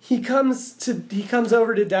he comes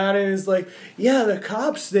over to Donna and is like, yeah, the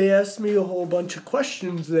cops, they asked me a whole bunch of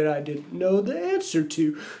questions that I didn't know the answer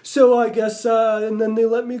to. So I guess, and then they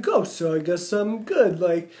let me go. So I guess I'm good.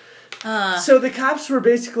 Like, so the cops were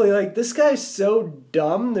basically like, this guy's so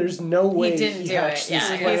dumb. There's no way didn't do hatched it. this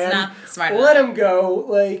Yeah, plan. he's not smart Let enough. him go.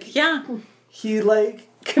 Like, Yeah. he like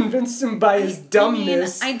convinced him by his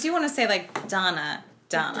dumbness. I do want to say, like, Donna.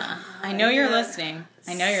 I know you're listening.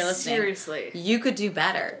 Seriously. You could do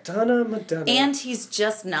better. Donna Madonna. And he's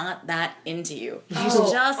just not that into you. He's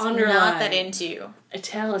Oh, just underline. not that into you.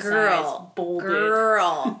 Italicized, bolded.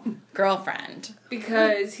 Girlfriend.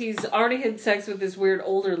 Because he's already had sex with this weird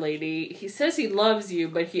older lady. He says he loves you,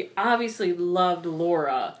 but he obviously loved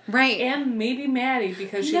Laura. Right. And maybe Maddie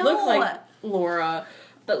because she No. looked like Laura.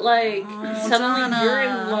 But like, suddenly Donna. you're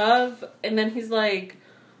in love, and then he's like,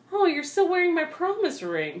 oh, you're still wearing my promise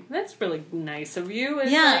ring. That's really nice of you.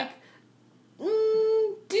 And Yeah. it's like,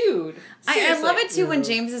 dude. I love seriously. it too when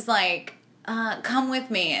James is like, come with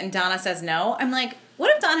me, and Donna says no. I'm like, what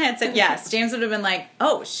if Donna had said yes? James would have been like,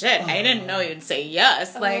 oh shit, I didn't know you'd say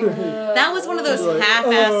yes. Like, that was one of those Like,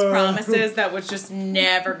 half-assed promises that was just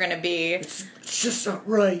never gonna be. It's just not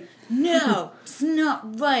right. No, it's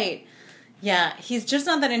not right. Yeah, he's just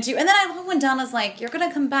not that into you. And then I love when Donna's like, you're going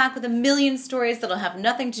to come back with a million stories that'll have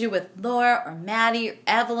nothing to do with Laura or Maddie or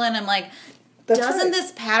Evelyn. I'm like, That's doesn't right.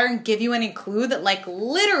 this pattern give you any clue that, like,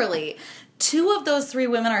 literally 2 of those 3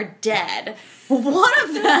 women are dead? One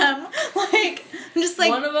of them, like, I'm just like,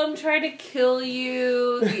 one of them tried to kill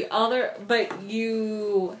you. The other, but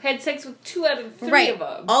you had sex with 2 out of 3 right. of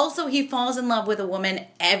them. Also, he falls in love with a woman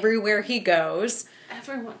everywhere he goes.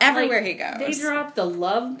 Everywhere he goes. They dropped the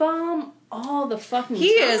love bomb all the fucking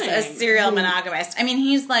He time. is a serial monogamist. I mean,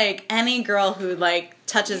 he's like any girl who like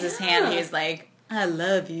touches his hand. He's like, I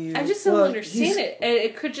love you. I just don't Well, understand he's- it.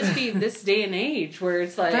 It could just be this day and age where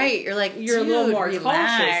it's like, Right, you're like, you're a little dude, more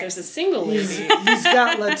relax. cautious as a single He's lady.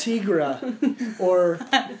 got La Tigra. Or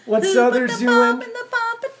what's the other Bop Zoolander? and the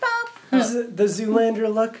bop and bop. Who's the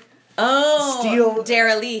Zoolander look? Oh, Steel-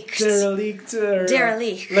 derelict. Derelict. Or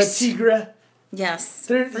Derelict. La Tigra. Yes,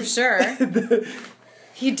 There- for sure.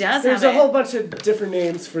 He does There's have a whole it. bunch of different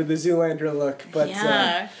names for the Zoolander look, but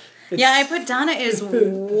Yeah. it's- Yeah, I put Donna is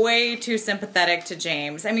way too sympathetic to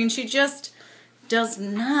James. I mean, she just does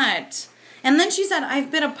not. And then she said,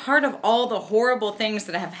 I've been a part of all the horrible things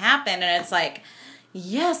that have happened. And it's like,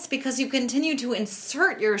 yes, because you continue to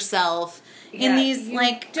insert yourself in Yeah, these, you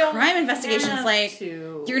like, don't crime investigations. have Like,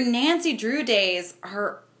 to. your Nancy Drew days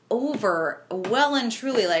are over well and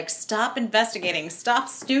truly. Like, stop investigating. Stop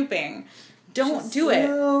stooping. Don't do it.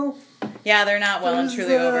 No. Yeah, they're not well and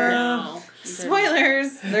truly over. No.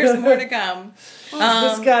 Spoilers. There's more to come.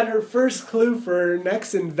 Just got her first clue for her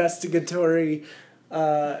next investigatory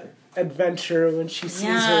adventure when she sees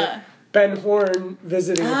her Ben Horn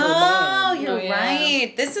visiting her Oh, mom. you're yeah.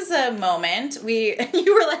 right. This is a moment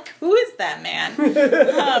you were like, who is that man?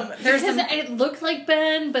 There's Because some, it looked like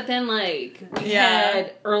Ben, but then like we Yeah.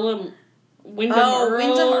 had Wyndham Wyndham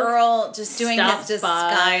Earl. Earl just doing his stops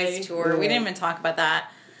disguise by. tour. We Yeah. didn't even talk about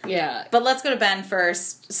that. Yeah. But let's go to Ben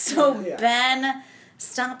first. So Yeah. Ben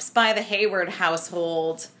stops by the Hayward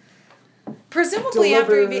household, presumably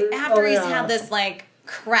after he's had this like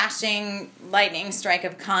crashing lightning strike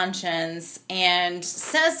of conscience, and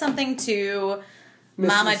says something to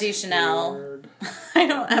Mama Mrs. Deschanel. Hayward. I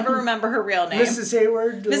don't ever remember her real name. Mrs.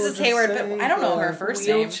 Hayward. we'll Mrs. just Hayward, say, but I don't know her first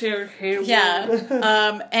name. Wheelchair Hayward.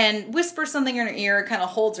 Yeah. And whispers something in her ear, kind of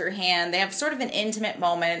holds her hand. They have sort of an intimate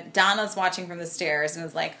moment. Donna's watching from the stairs and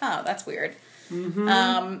is like, oh, that's weird. Mm-hmm.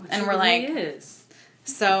 And we're like, is.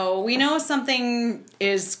 so we know something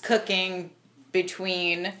is cooking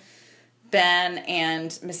between Ben and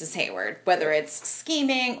Mrs. Hayward. Whether it's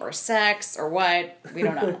scheming or sex or what, we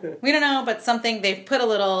don't know. We don't know, but something, they've put a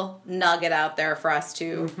little nugget out there for us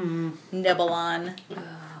to nibble on.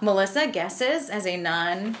 Melissa guesses as a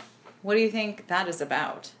nun. What do you think that is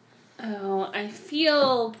about? Oh, I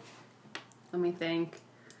feel. Let me think.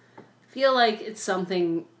 I feel like it's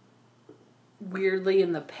something weirdly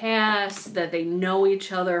in the past that they know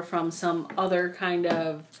each other from some other kind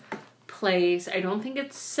of place. I don't think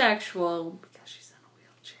it's sexual because she's in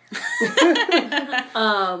a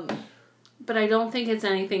wheelchair. But I don't think it's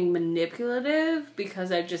anything manipulative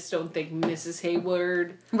because I just don't think Mrs.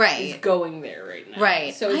 Hayward is Right. going there right now.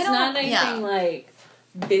 Right. So I it's don't- not anything yeah. like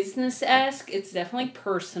business-esque. It's definitely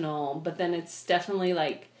personal, but then it's definitely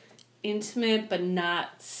like intimate but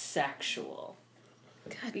not sexual.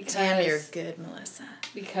 God Because- damn, you're good, Melissa.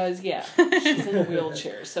 Because yeah, she's in a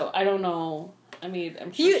wheelchair. So I don't know. I mean,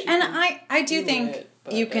 I'm sure You she and can I do do think it,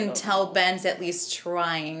 but you I can don't tell know. Ben's at least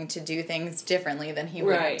trying to do things differently than he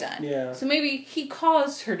would Right. have done. Yeah. So maybe he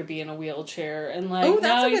caused her to be in a wheelchair, and like Oh, now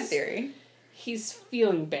that's a good he's- theory. He's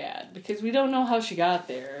feeling bad because we don't know how she got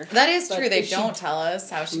there. That is But true. They if she- don't tell us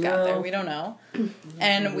how she got No. there. We don't know.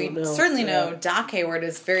 And we don't know. certainly know Yeah. Doc Hayward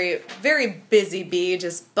is very, very busy bee,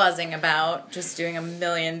 just buzzing about, just doing a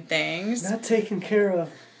million things. Not taking care of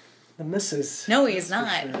the missus. No, he's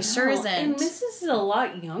That's for not. sure. He sure No, isn't. And Mrs. is a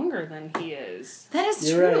lot younger than he is. That is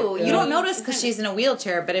You're true. right, You yeah. don't notice because she's in a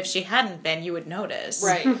wheelchair, but if she hadn't been, you would notice.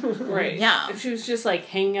 Right, right. Yeah. If she was just like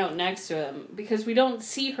hanging out next to him, because we don't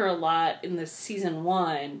see her a lot in the season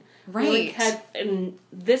 1. We, like, Right. had, and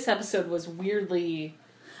this episode was weirdly.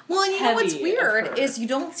 Well, and you know what's heavy of her. weird is you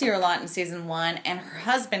don't see her a lot in season 1, and her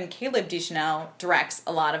husband, Caleb Deschanel, directs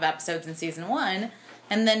a lot of episodes in season 1,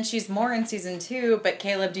 and then she's more in season 2, but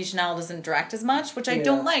Caleb Deschanel doesn't direct as much, which I Yeah.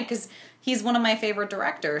 don't like, because he's one of my favorite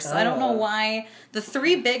directors, so I don't know why. The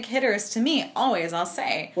three big hitters to me, always, I'll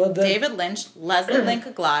say, Well, the- David Lynch, Leslie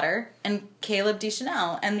Linka Glatter, and Caleb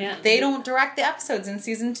Deschanel, and Yeah. they don't direct the episodes in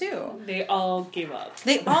season 2. They all gave up.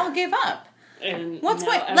 They all gave up. And What's now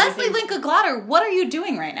what? Leslie everything's- Linka Glatter, what are you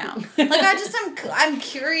doing right now? Like, I'm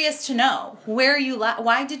curious to know where you.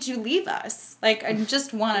 Why did you leave us? Like, I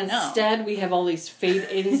just want to know. Instead, we have all these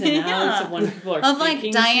fade-ins and outs Yeah. of when people are Of like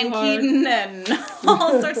thinking Diane too hard. Keaton and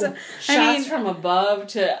all sorts of. Shots I mean, from above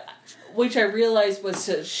to, which I realized was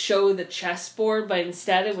to show the chessboard, but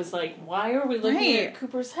instead it was like, why are we looking Right. at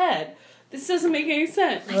Cooper's head? This doesn't make any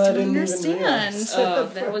sense. I Well, don't didn't even understand.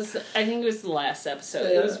 realize. That was, I think it was the last episode.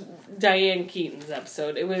 It was Diane Keaton's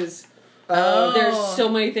episode. It was. Oh. There's so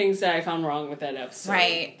many things that I found wrong with that episode.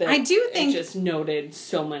 Right. that I do think- it just noted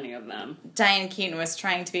so many of them. Diane Keaton was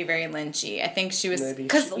trying to be very Lynchy. I think she was Maybe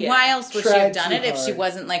because she- why yeah. else would she Tried have done too it if she hard.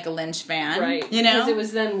 wasn't like a Lynch fan? Right. You know, Because it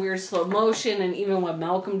was then weird slow motion, and even when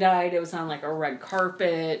Malcolm died, it was on like a red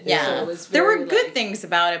carpet. Yeah, So it was there were very, good like, things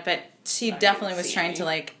about it, but she I definitely didn't was see trying any. to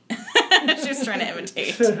like. She was trying to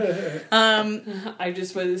imitate. I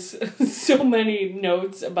just was so many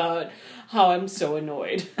notes about how I'm so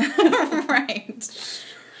annoyed. Right.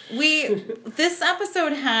 This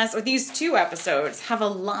episode has, or these two episodes have a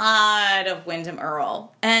lot of Wyndham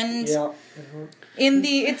Earl, and Yeah.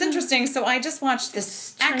 it's interesting. So I just watched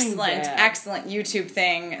this Turning bad. excellent YouTube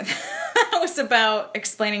thing that was about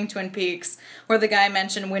explaining Twin Peaks, where the guy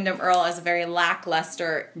mentioned Wyndham Earl as a very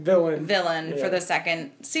lackluster Villain. for Yeah. the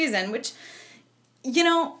second season, which, you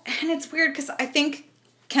know, and it's weird because I think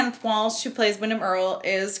Kenneth Walsh, who plays Wyndham Earle,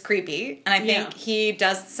 is creepy, and I think he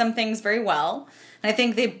does some things very well. And I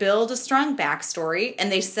think they build a strong backstory, and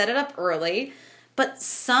they set it up early, but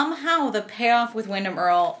somehow the payoff with Wyndham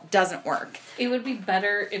Earle doesn't work. It would be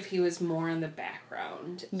better if he was more in the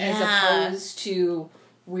background, Yeah. as opposed to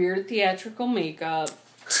weird theatrical makeup.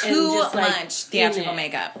 Too just, like, much theatrical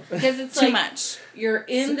makeup. Because it's Too like, much. you're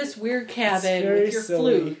in this weird cabin very with your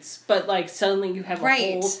silly. flutes, but like suddenly you have a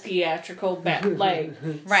Right. whole theatrical Right.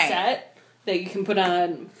 set that you can put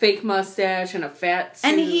on fake mustache and a fat suit.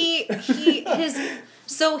 And he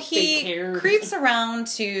Fake hair. creeps around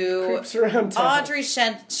to Creeps around town. Audrey,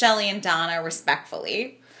 Shelley, and Donna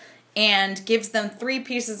respectfully, and gives them 3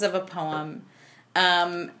 pieces of a poem,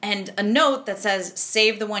 and a note that says,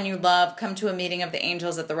 "Save the one you love, come to a meeting of the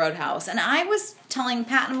angels at the Roadhouse." And I was telling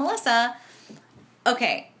Pat and Melissa,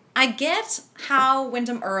 okay, I get how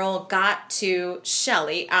Wyndham Earle got to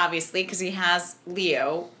Shelley, obviously, because he has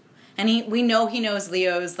Leo, and we know he knows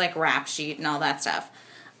Leo's like rap sheet and all that stuff.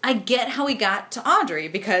 I get how he got to Audrey,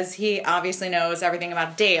 because he obviously knows everything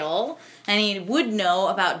about Dale, and he would know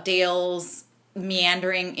about Dale's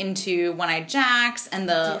meandering into One-Eyed Jacks and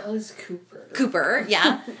the Dale is Cooper,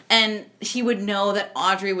 yeah. And he would know that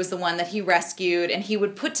Audrey was the one that he rescued, and he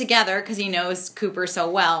would put together, because he knows Cooper so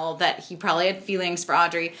well, that he probably had feelings for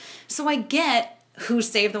Audrey. So I get who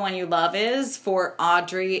Save the One You Love is for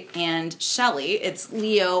Audrey and Shelley. It's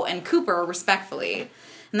Leo and Cooper, respectfully.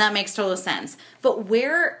 And that makes total sense. But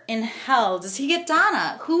where in hell does he get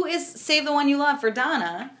Donna? Who is Save the One You Love for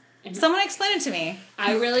Donna? Someone explain it to me.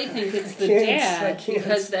 I really think it's the I dad, can't.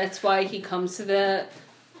 because that's why he comes to the...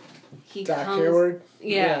 Doc Hayward?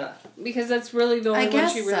 Yeah, because that's really the only one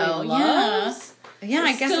guess she really so, loves. Yeah,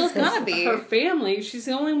 I guess it's gotta be. Her family. She's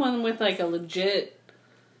the only one with like a legit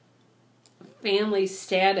family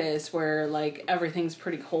status where like everything's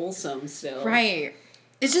pretty wholesome still. Right.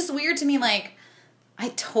 It's just weird to me, like, I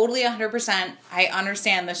totally 100% I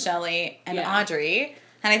understand the Shelley and Audrey,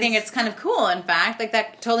 and I think it's kind of cool, in fact. Like,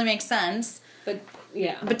 that totally makes sense. But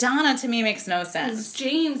yeah. But Donna, to me, makes no sense.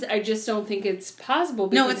 James, I just don't think it's possible.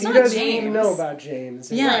 No, because it's He not doesn't James. even know about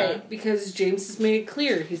James. Yeah. Right, because James has made it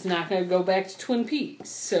clear he's not going to go back to Twin Peaks.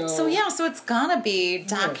 So Yeah, so it's gotta be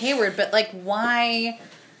Doc Hayward, but, like, why...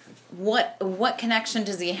 What connection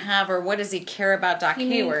does he have, or what does he care about Doc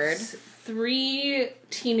Hayward? needs 3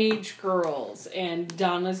 teenage girls, and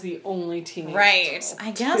Donna's the only teenage Right. girl.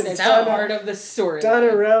 I guess That's so. part of the story.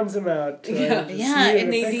 Donna rounds him out. Yeah. Yeah,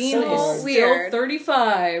 and it's Nadine so is weird. still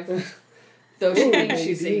 35, though she thinks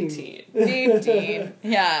she's Nadine. 18. 18.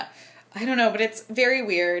 Yeah. I don't know, but it's very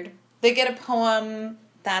weird. They get a poem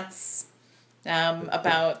that's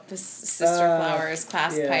about the sister flowers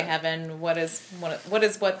clasped by heaven. What is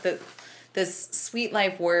this sweet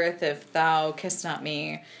life worth if thou kiss not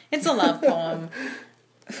me? It's a love poem.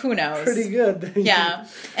 Who knows? Pretty good. Yeah.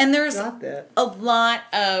 And there's Got that. a lot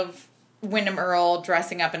of Wyndham Earle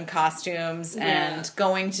dressing up in costumes and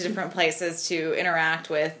going to different places to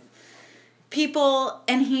interact with people,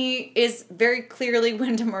 and he is very clearly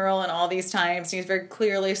Wyndham Earle in all these times. He's very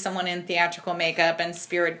clearly someone in theatrical makeup and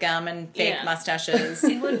spirit gum and fake mustaches.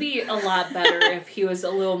 It would be a lot better if he was a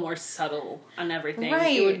little more subtle on everything.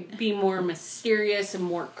 Right. It would be more mysterious and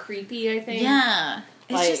more creepy, I think. Yeah.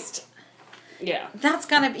 It's Like- just... Yeah. That's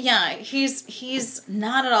gotta be... Yeah, he's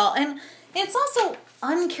not at all... And it's also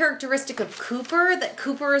uncharacteristic of Cooper that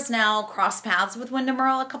Cooper has now crossed paths with Wyndham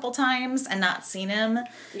Earle a couple times and not seen him.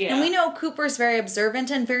 Yeah. And we know Cooper's very observant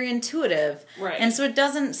and very intuitive. Right. And so it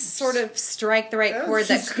doesn't sort of strike the right Yeah, chord it's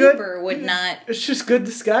that just good. Cooper would not... It's just good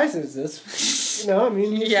disguises. This, I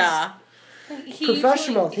mean, he's Yeah. He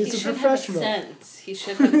Professional. usually- He's a should professional. Have a sense. He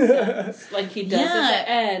should have a sense. Like he does Yeah. at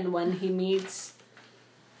the end when he meets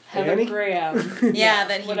Heather Annie? Graham. Yeah,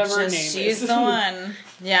 that he Whatever her just... name She's is. the one.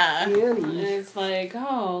 Yeah. And Annie. it's like,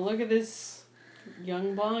 oh, look at this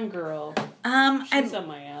young blonde girl. I She's up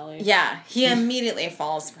my alley. Yeah, he immediately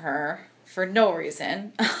falls for her for no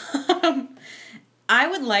reason. I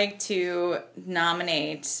would like to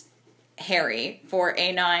nominate Harry for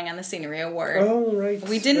a Gnawing on the Scenery award. Oh, right.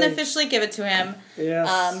 We didn't right. officially give it to him.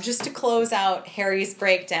 Yes. Just to close out Harry's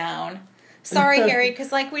breakdown. Sorry, Harry,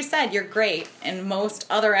 because like we said, you're great in most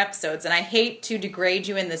other episodes, and I hate to degrade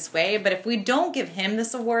you in this way, but if we don't give him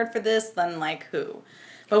this award for this, then like who?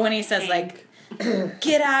 But when he says like,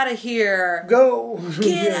 get out of here. Go.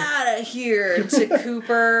 Get out of here to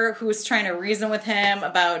Cooper, who's trying to reason with him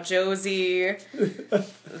about Josie.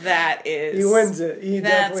 That is... He wins it. He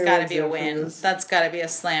That's definitely got to wins be it a for win. this. That's got to be a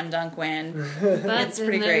slam dunk win. But It's then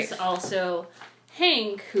pretty there's great. also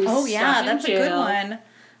Hank, who's Oh, yeah, stuck in that's a good jail, one.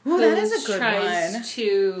 Ooh, that is a who good tries one.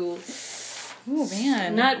 to Oh,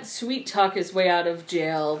 man. not sweet talk his way out of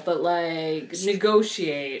jail, but like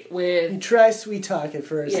negotiate He with. tries sweet talk at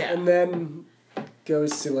first, Yeah. and then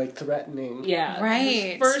goes to like threatening. Yeah.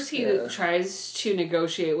 Right. First, he Yeah. tries to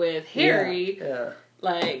negotiate with Harry. Yeah.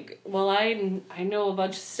 Like, well, I know a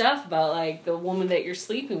bunch of stuff about, like, the woman that you're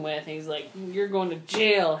sleeping with. And he's like, you're going to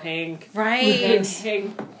jail, Hank. And Right.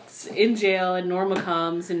 Hank's in jail, and Norma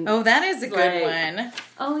comes, and, Oh, that is a good Like- one.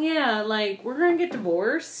 oh, yeah, like, we're going to get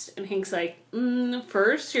divorced. And Hank's like,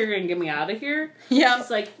 first, you're going to get me out of here? Yep. She's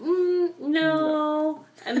like, no.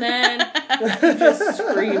 And then he just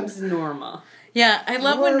screams Norma. Yeah, I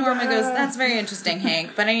love when Norma Norma. goes, that's very interesting,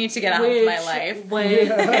 Hank, but I need to get on with my life. When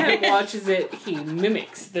Pat watches it, he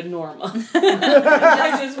mimics the Norma.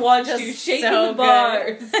 I just watched Just you shaking so the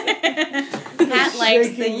bars. Pat likes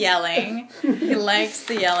the Shaking. yelling. He likes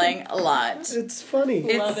the yelling a lot. It's funny.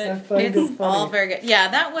 Love it. I find It's it funny. all very good. Yeah,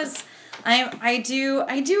 that was I do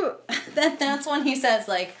that's when he says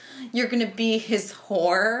like you're gonna be his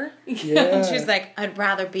whore. Yeah. And she's like, I'd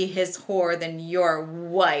rather be his whore than your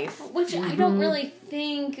wife. Which I don't really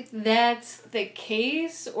think that's the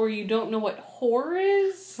case, or you don't know what whore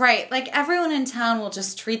is. Right, like everyone in town will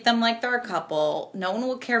just treat them like they're a couple. No one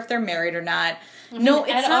will care if they're married or not. No,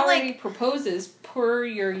 it's Ed not already like proposes per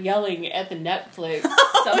your yelling at the Netflix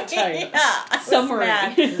subtitle. yeah, I was Summary.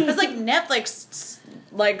 mad. It was like Netflix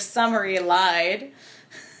like summary lied.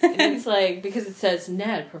 And it's like, because it says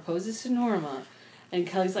Ned proposes to Norma. And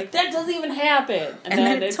Kelly's like, that doesn't even happen. And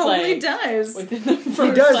then it it's totally like, does. within the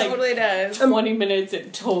first does. like, Totally does. 20 minutes,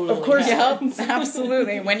 it totally Of course. happens. Yep,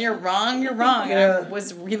 absolutely. When you're wrong, you're wrong. And Yeah. I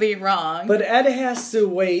was really wrong. But Ed has to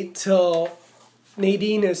wait till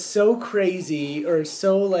Nadine is so crazy or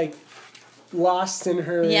so like lost in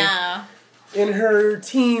her yeah. in her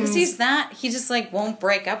teens. Because he just like won't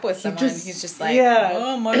break up with someone. just- He's just like, yeah.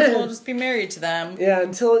 oh, might as well just be married to them.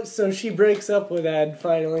 Yeah, so she breaks up with Ed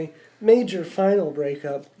finally. Major final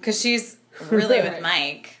breakup. Because she's really with Right.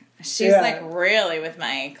 Mike. She's Yeah. like really with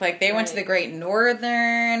Mike. Like they went to the Great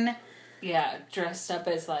Northern. Yeah, dressed up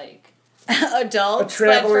as like Adults, A but for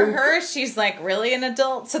traveling- her, she's like really an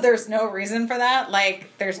adult, so there's no reason for that.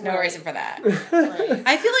 Like, there's no reason for that. right.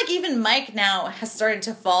 I feel like even Mike now has started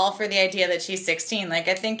to fall for the idea that she's 16. Like,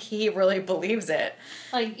 I think he really believes it.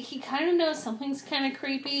 Like, he kind of knows something's kind of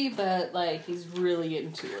creepy, but like he's really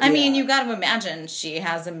into it. I mean, you got to imagine she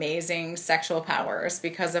has amazing sexual powers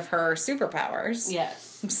because of her superpowers.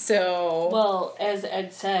 Yes. So, Well, as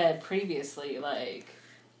Ed said previously, like,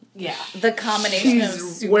 yeah. the combination of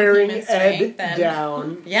She's superhuman wearing strength Ed and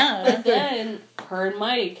down. yeah. But then her and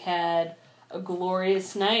Mike had a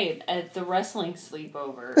glorious night at the wrestling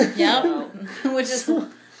sleepover. Yep. So, Which is so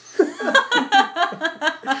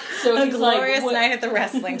a he's glorious like, what- night at the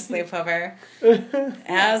wrestling sleepover,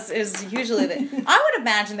 as is usually the. I would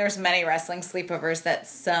imagine there's many wrestling sleepovers that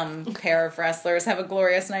some pair of wrestlers have a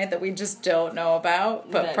glorious night that we just don't know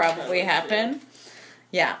about, but That's probably probably happen.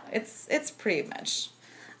 Yeah, it's pretty much.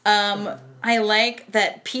 I like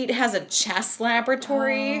that Pete has a chess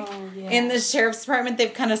laboratory Oh, yeah. in the sheriff's department.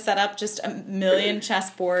 They've kind of set up just a million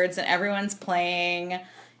chessboards, and everyone's playing,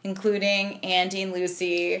 including Andy and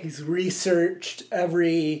Lucy. He's researched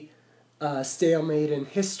every stalemate in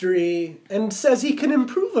history and says he can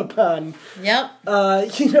improve upon, Yep.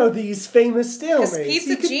 these famous stalemates. Because Pete's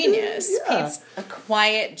He a could do- genius. yeah. Pete's a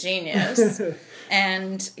quiet genius.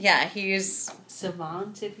 And yeah, he's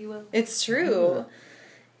savant, if you will. it's true.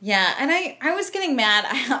 Yeah, and I was getting mad.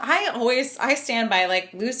 I stand by like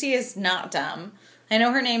Lucy is not dumb. I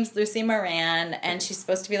know her name's Lucy Moran and she's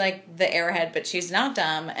supposed to be like the airhead, but she's not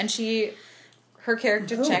dumb. And her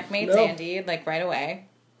character No, checkmates no. Andy like right away.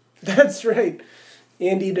 That's right.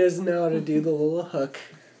 Andy doesn't know how to do the little hook.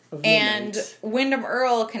 Of the And night. Wyndham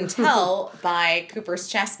Earl can tell by Cooper's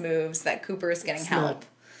chess moves that Cooper is getting help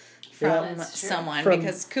from That's true. someone From-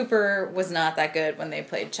 because Cooper was not that good when they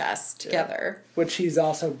played chess together. Which he's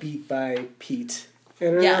also beat by Pete.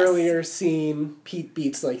 In an Yes. earlier scene, Pete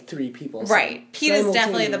beats like 3 people. Right. Pete is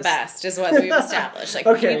definitely the simultaneous. best, is what we've established. Like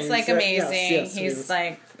Okay, Pete's like yes, amazing. yes, He's yes.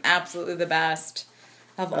 like absolutely the best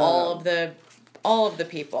of all of the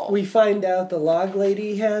people. We find out the log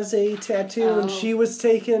lady has a tattoo and Oh. she was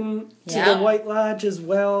taken to Yeah. the White Lodge as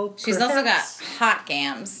well. She's also got perhaps. hot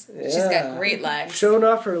gams. She's Yeah. got great legs. Showing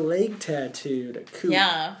off her leg tattoo to Coop.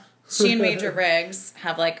 Yeah. She and Major Briggs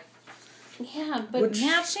have like Yeah, but Which-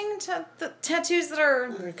 matching the tattoos that are.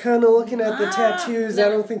 We're kind of looking at the Ah, tattoos. no. I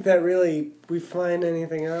don't think that really we find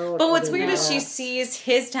anything out. But what's other weird than is she that. sees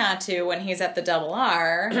his tattoo when he's at the double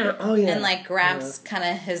R. Oh yeah. And like grabs kind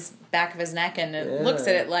of his back of his neck and Yeah. looks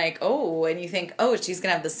at it like, oh, and you think, oh, she's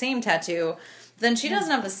gonna have the same tattoo. Then she doesn't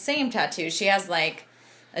have the same tattoo. She has like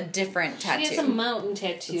a different tattoo. She has a mountain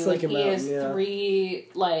tattoo. It's like a and mountain, he has yeah. 3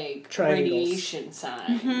 like Triangles. radiation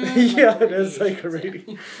signs. Yeah, it is like a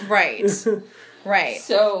radiation. Right. Right.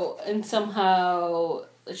 So, and somehow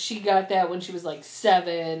she got that when she was like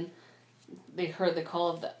 7. They heard the call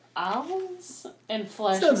of the owls and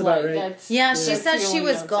flashlight. Sounds about right. That's, Yeah, she that's said the she only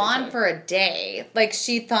was notes I gone took. for a day. Like,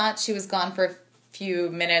 she thought she was gone for a few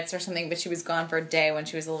minutes or something, but she was gone for a day when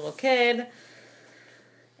she was a little kid.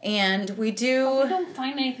 And we We do... don't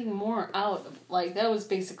find anything more out. Like, that was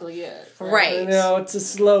basically it. Right. No, it's a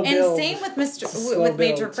slow And build. same with It's a slow with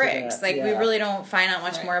Major build to Briggs. that, Like, we yeah. really don't find out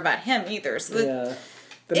much Right. more about him either. So Yeah.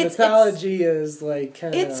 The it's- mythology is like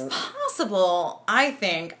kind it's of... possible, I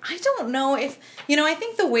think. I don't know if... I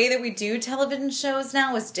think the way that we do television shows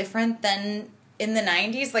now is different than in the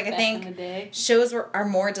 90s. Like, I Back think... in the day. shows are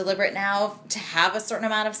more deliberate now to have a certain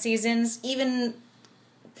amount of seasons. Even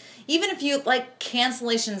if you like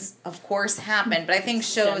cancellations, of course, happen. But I think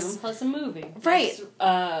 7 shows plus a movie. Right.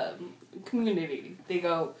 That's, Community. They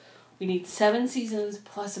go, we need 7 seasons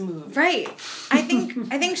plus a movie. right. I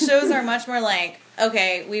think shows are much more like,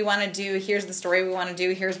 okay, we want to do. Here's the story we want to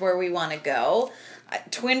do. Here's where we want to go.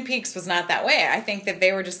 Twin Peaks was not that way. I think that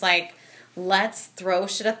they were just like, let's throw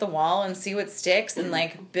shit at the wall and see what sticks and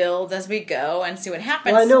like build as we go and see what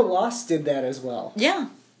happens. Well, I know Lost did that as well. Yeah.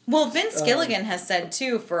 Well, Vince Gilligan has said,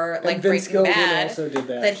 too, for, like, And Vince Breaking Gilligan Bad, also did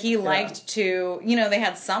that. he Yeah. liked to, they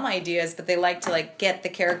had some ideas, but they liked to, like, get the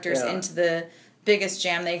characters Yeah. into the biggest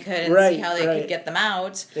jam they could and Right, see how they right. could get them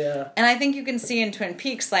out. Yeah. And I think you can see in Twin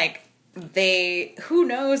Peaks, like, who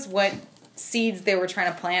knows what seeds they were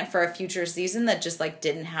trying to plant for a future season that just, like,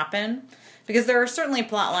 didn't happen. Because there are certainly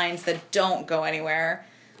plot lines that don't go anywhere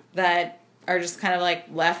that are just kind of like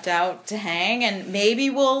left out to hang, and maybe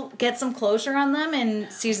we'll get some closure on them in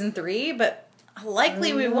season 3, but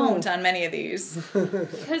likely we won't on many of these.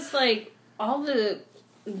 Because, like,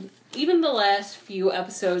 even the last few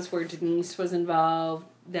episodes where Denise was involved,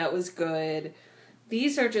 that was good.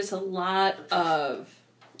 These are just a lot of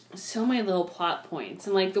so many little plot points.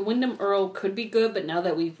 And, like, the Wyndham Earl could be good, but now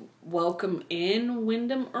that we've welcomed in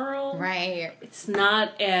Wyndham Earl, Right. it's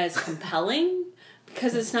not as compelling.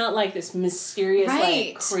 Because it's not like this mysterious,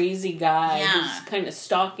 Right. like, crazy guy Yeah. who's kind of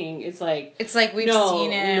stalking. It's like, It's like we've no,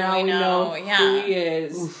 seen it, now we know. who Yeah. he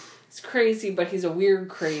is. He's crazy, but he's a weird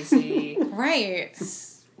crazy. Right.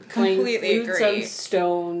 Playing Completely flutes agree. on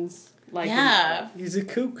stones. Like Yeah. He's a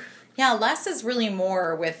kook. Yeah, less is really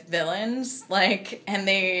more with villains, like, and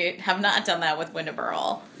they have not done that with Wyndham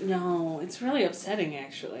Earl. No, it's really upsetting,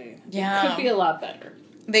 actually. Yeah. It could be a lot better,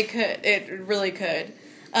 They could. It really could.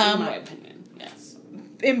 in my opinion. Yes.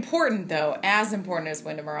 Important, though, as important as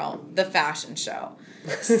Wyndham Earl, the fashion show.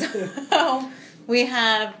 So we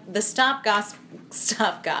have the Stop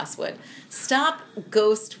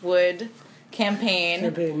Ghostwood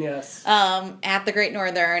campaign Yes. at the Great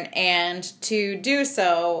Northern, and to do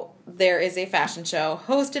so, there is a fashion show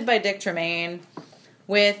hosted by Dick Tremaine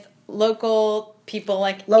with local people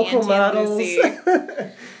like Local Auntie models. and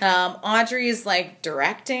Lucy. Audrey's like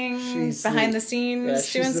directing She's behind the- the scenes, Yeah,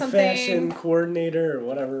 doing she's the something. fashion coordinator or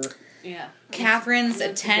whatever. Yeah. Catherine's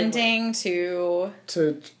That's a good one. attending to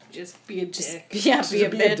To Just be a dick. be a To be a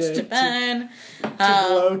bitch to dick, Ben.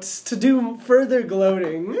 gloat, to do further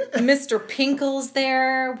gloating. Mr. Pinkle's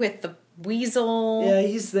there with the weasel. Yeah,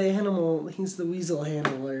 he's the animal. He's the weasel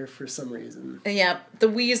handler for some reason. Yep. The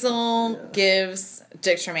weasel gives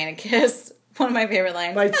Dick Tremaine a kiss. One of my favorite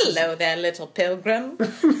lines. Bites his- Hello there, little pilgrim.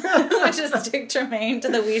 Which is Dick Tremaine to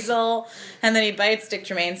the weasel. And then he bites Dick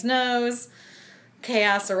Tremaine's nose.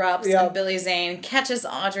 Chaos erupts, Yep. and Billy Zane catches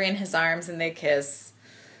Audrey in his arms and they kiss.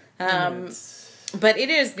 It's- But it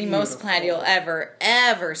is the most Beautiful. plaid you'll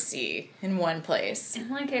ever see in one place.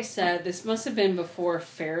 And like I said, this must have been before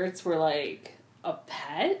ferrets were like a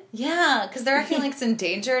pet. Yeah, because they're acting like it's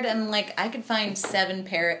endangered, and like I could find 7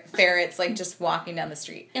 ferrets like just walking down the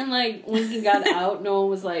street. And like when he got out, no one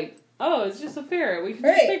was like, "Oh, it's just a ferret. We can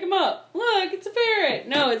just Right. pick him up. Look, it's a ferret."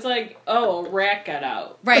 No, it's like, "Oh, a rat got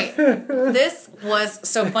out." Right. This was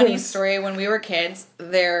so funny story when we were kids.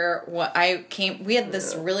 We had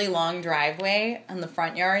this really long driveway in the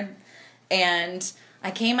front yard, and I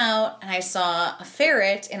came out and I saw a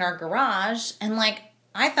ferret in our garage, and like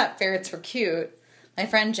I thought ferrets were cute. My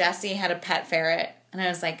friend Jessie had a pet ferret, and I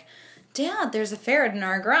was like, "Dad, there's a ferret in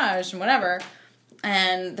our garage," and whatever.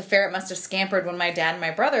 And the ferret must have scampered when my dad and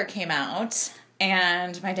my brother came out.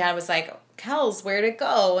 And my dad was like, "Kels, where'd it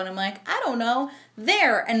go?" And I'm like, "I don't know.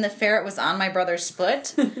 There." And the ferret was on my brother's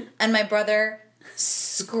foot. And my brother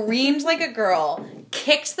screamed like a girl,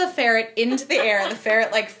 kicked the ferret into the air. The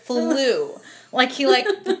ferret like flew. Like, he,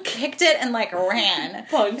 kicked it and, ran.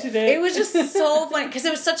 Punked it. It was just so funny, because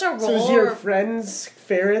it was such a roll. So was your friend's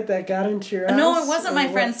ferret that got into your house? No, it wasn't my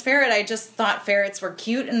friend's ferret. I just thought ferrets were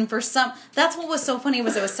cute, and that's what was so funny,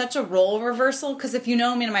 was it was such a role reversal, because if you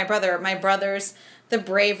know me and my brother's the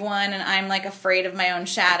brave one, and I'm, afraid of my own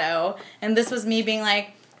shadow, and this was me being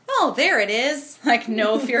like, oh, there it is.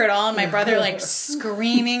 No fear at all. And my brother,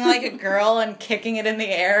 screaming like a girl and kicking it in the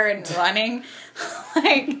air and running.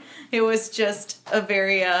 It was just a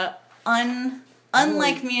very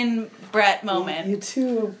unlike me and Brett moment. You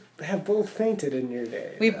two have both fainted in your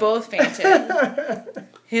day. We both fainted.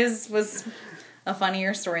 His was a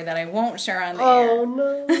funnier story that I won't share on the air. Oh,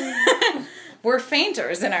 no. We're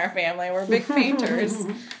fainters in our family. We're big fainters.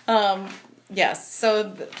 Yes, so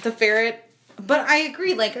the ferret... But I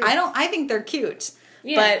agree, I think they're cute.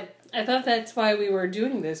 Yeah, but I thought that's why we were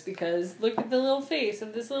doing this, because look at the little face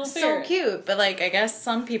of this little ferret. So cute. But, I guess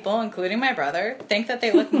some people, including my brother, think that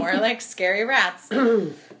they look more like scary rats.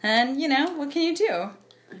 And, what can you do?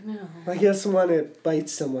 I know. I guess when it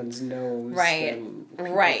bites someone's nose, right,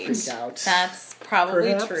 then right. freak out. That's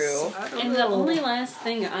probably Perhaps. true. And the only last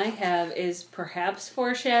thing I have is perhaps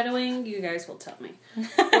foreshadowing. You guys will tell me.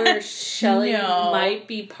 Where Shelley might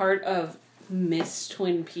be part of Miss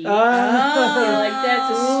Twin Peaks.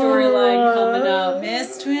 That's a storyline coming up.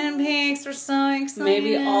 Miss Twin Peaks, we're so excited.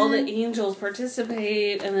 Maybe all the angels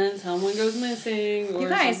participate, and then someone goes missing, or you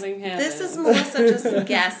guys, something happens. This is Melissa just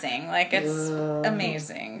guessing. It's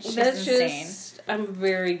amazing. She's insane. I'm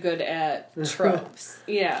very good at tropes.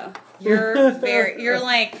 Yeah. You're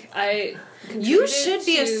I. You should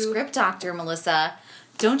be a script doctor, Melissa.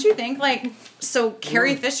 Don't you think, so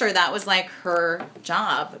Carrie Fisher, that was, her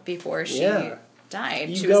job before she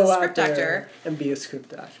died. She was a script doctor. And be a script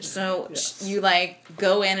doctor. So you,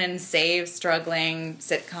 go in and save struggling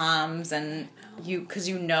sitcoms, and because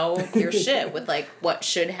you know your shit with, what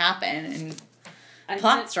should happen, and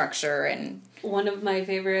plot structure, and... One of my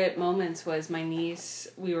favorite moments was my niece,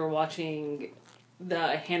 we were watching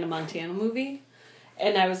the Hannah Montana movie,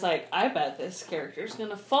 and I was like, I bet this character's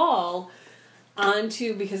gonna fall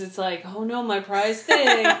onto, because it's oh no, my prize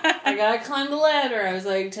thing, I gotta climb the ladder. I was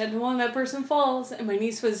 10-1, that person falls, and my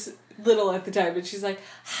niece was little at the time, and she's like,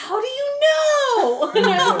 how do you know? And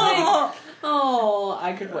I was oh,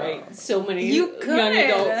 I could write so many young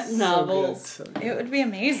adult novels. So good. It would be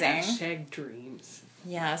amazing. #dreams.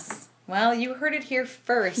 Yes. Well, you heard it here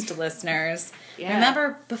first, listeners. Yeah.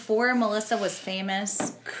 Remember before Melissa was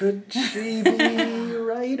famous? Could she be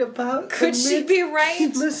right about Could she be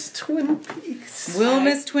right? Miss Twin Peaks? Will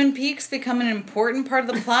Miss Twin Peaks become an important part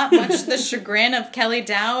of the plot, much to the chagrin of Kelly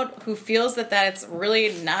Dowd, who feels that it's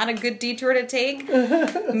really not a good detour to take?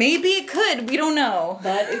 Maybe it could. We don't know.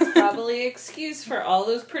 But it's probably an excuse for all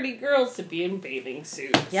those pretty girls to be in bathing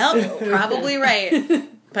suits. Yep, probably right.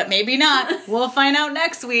 But maybe not. We'll find out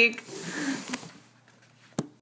next week.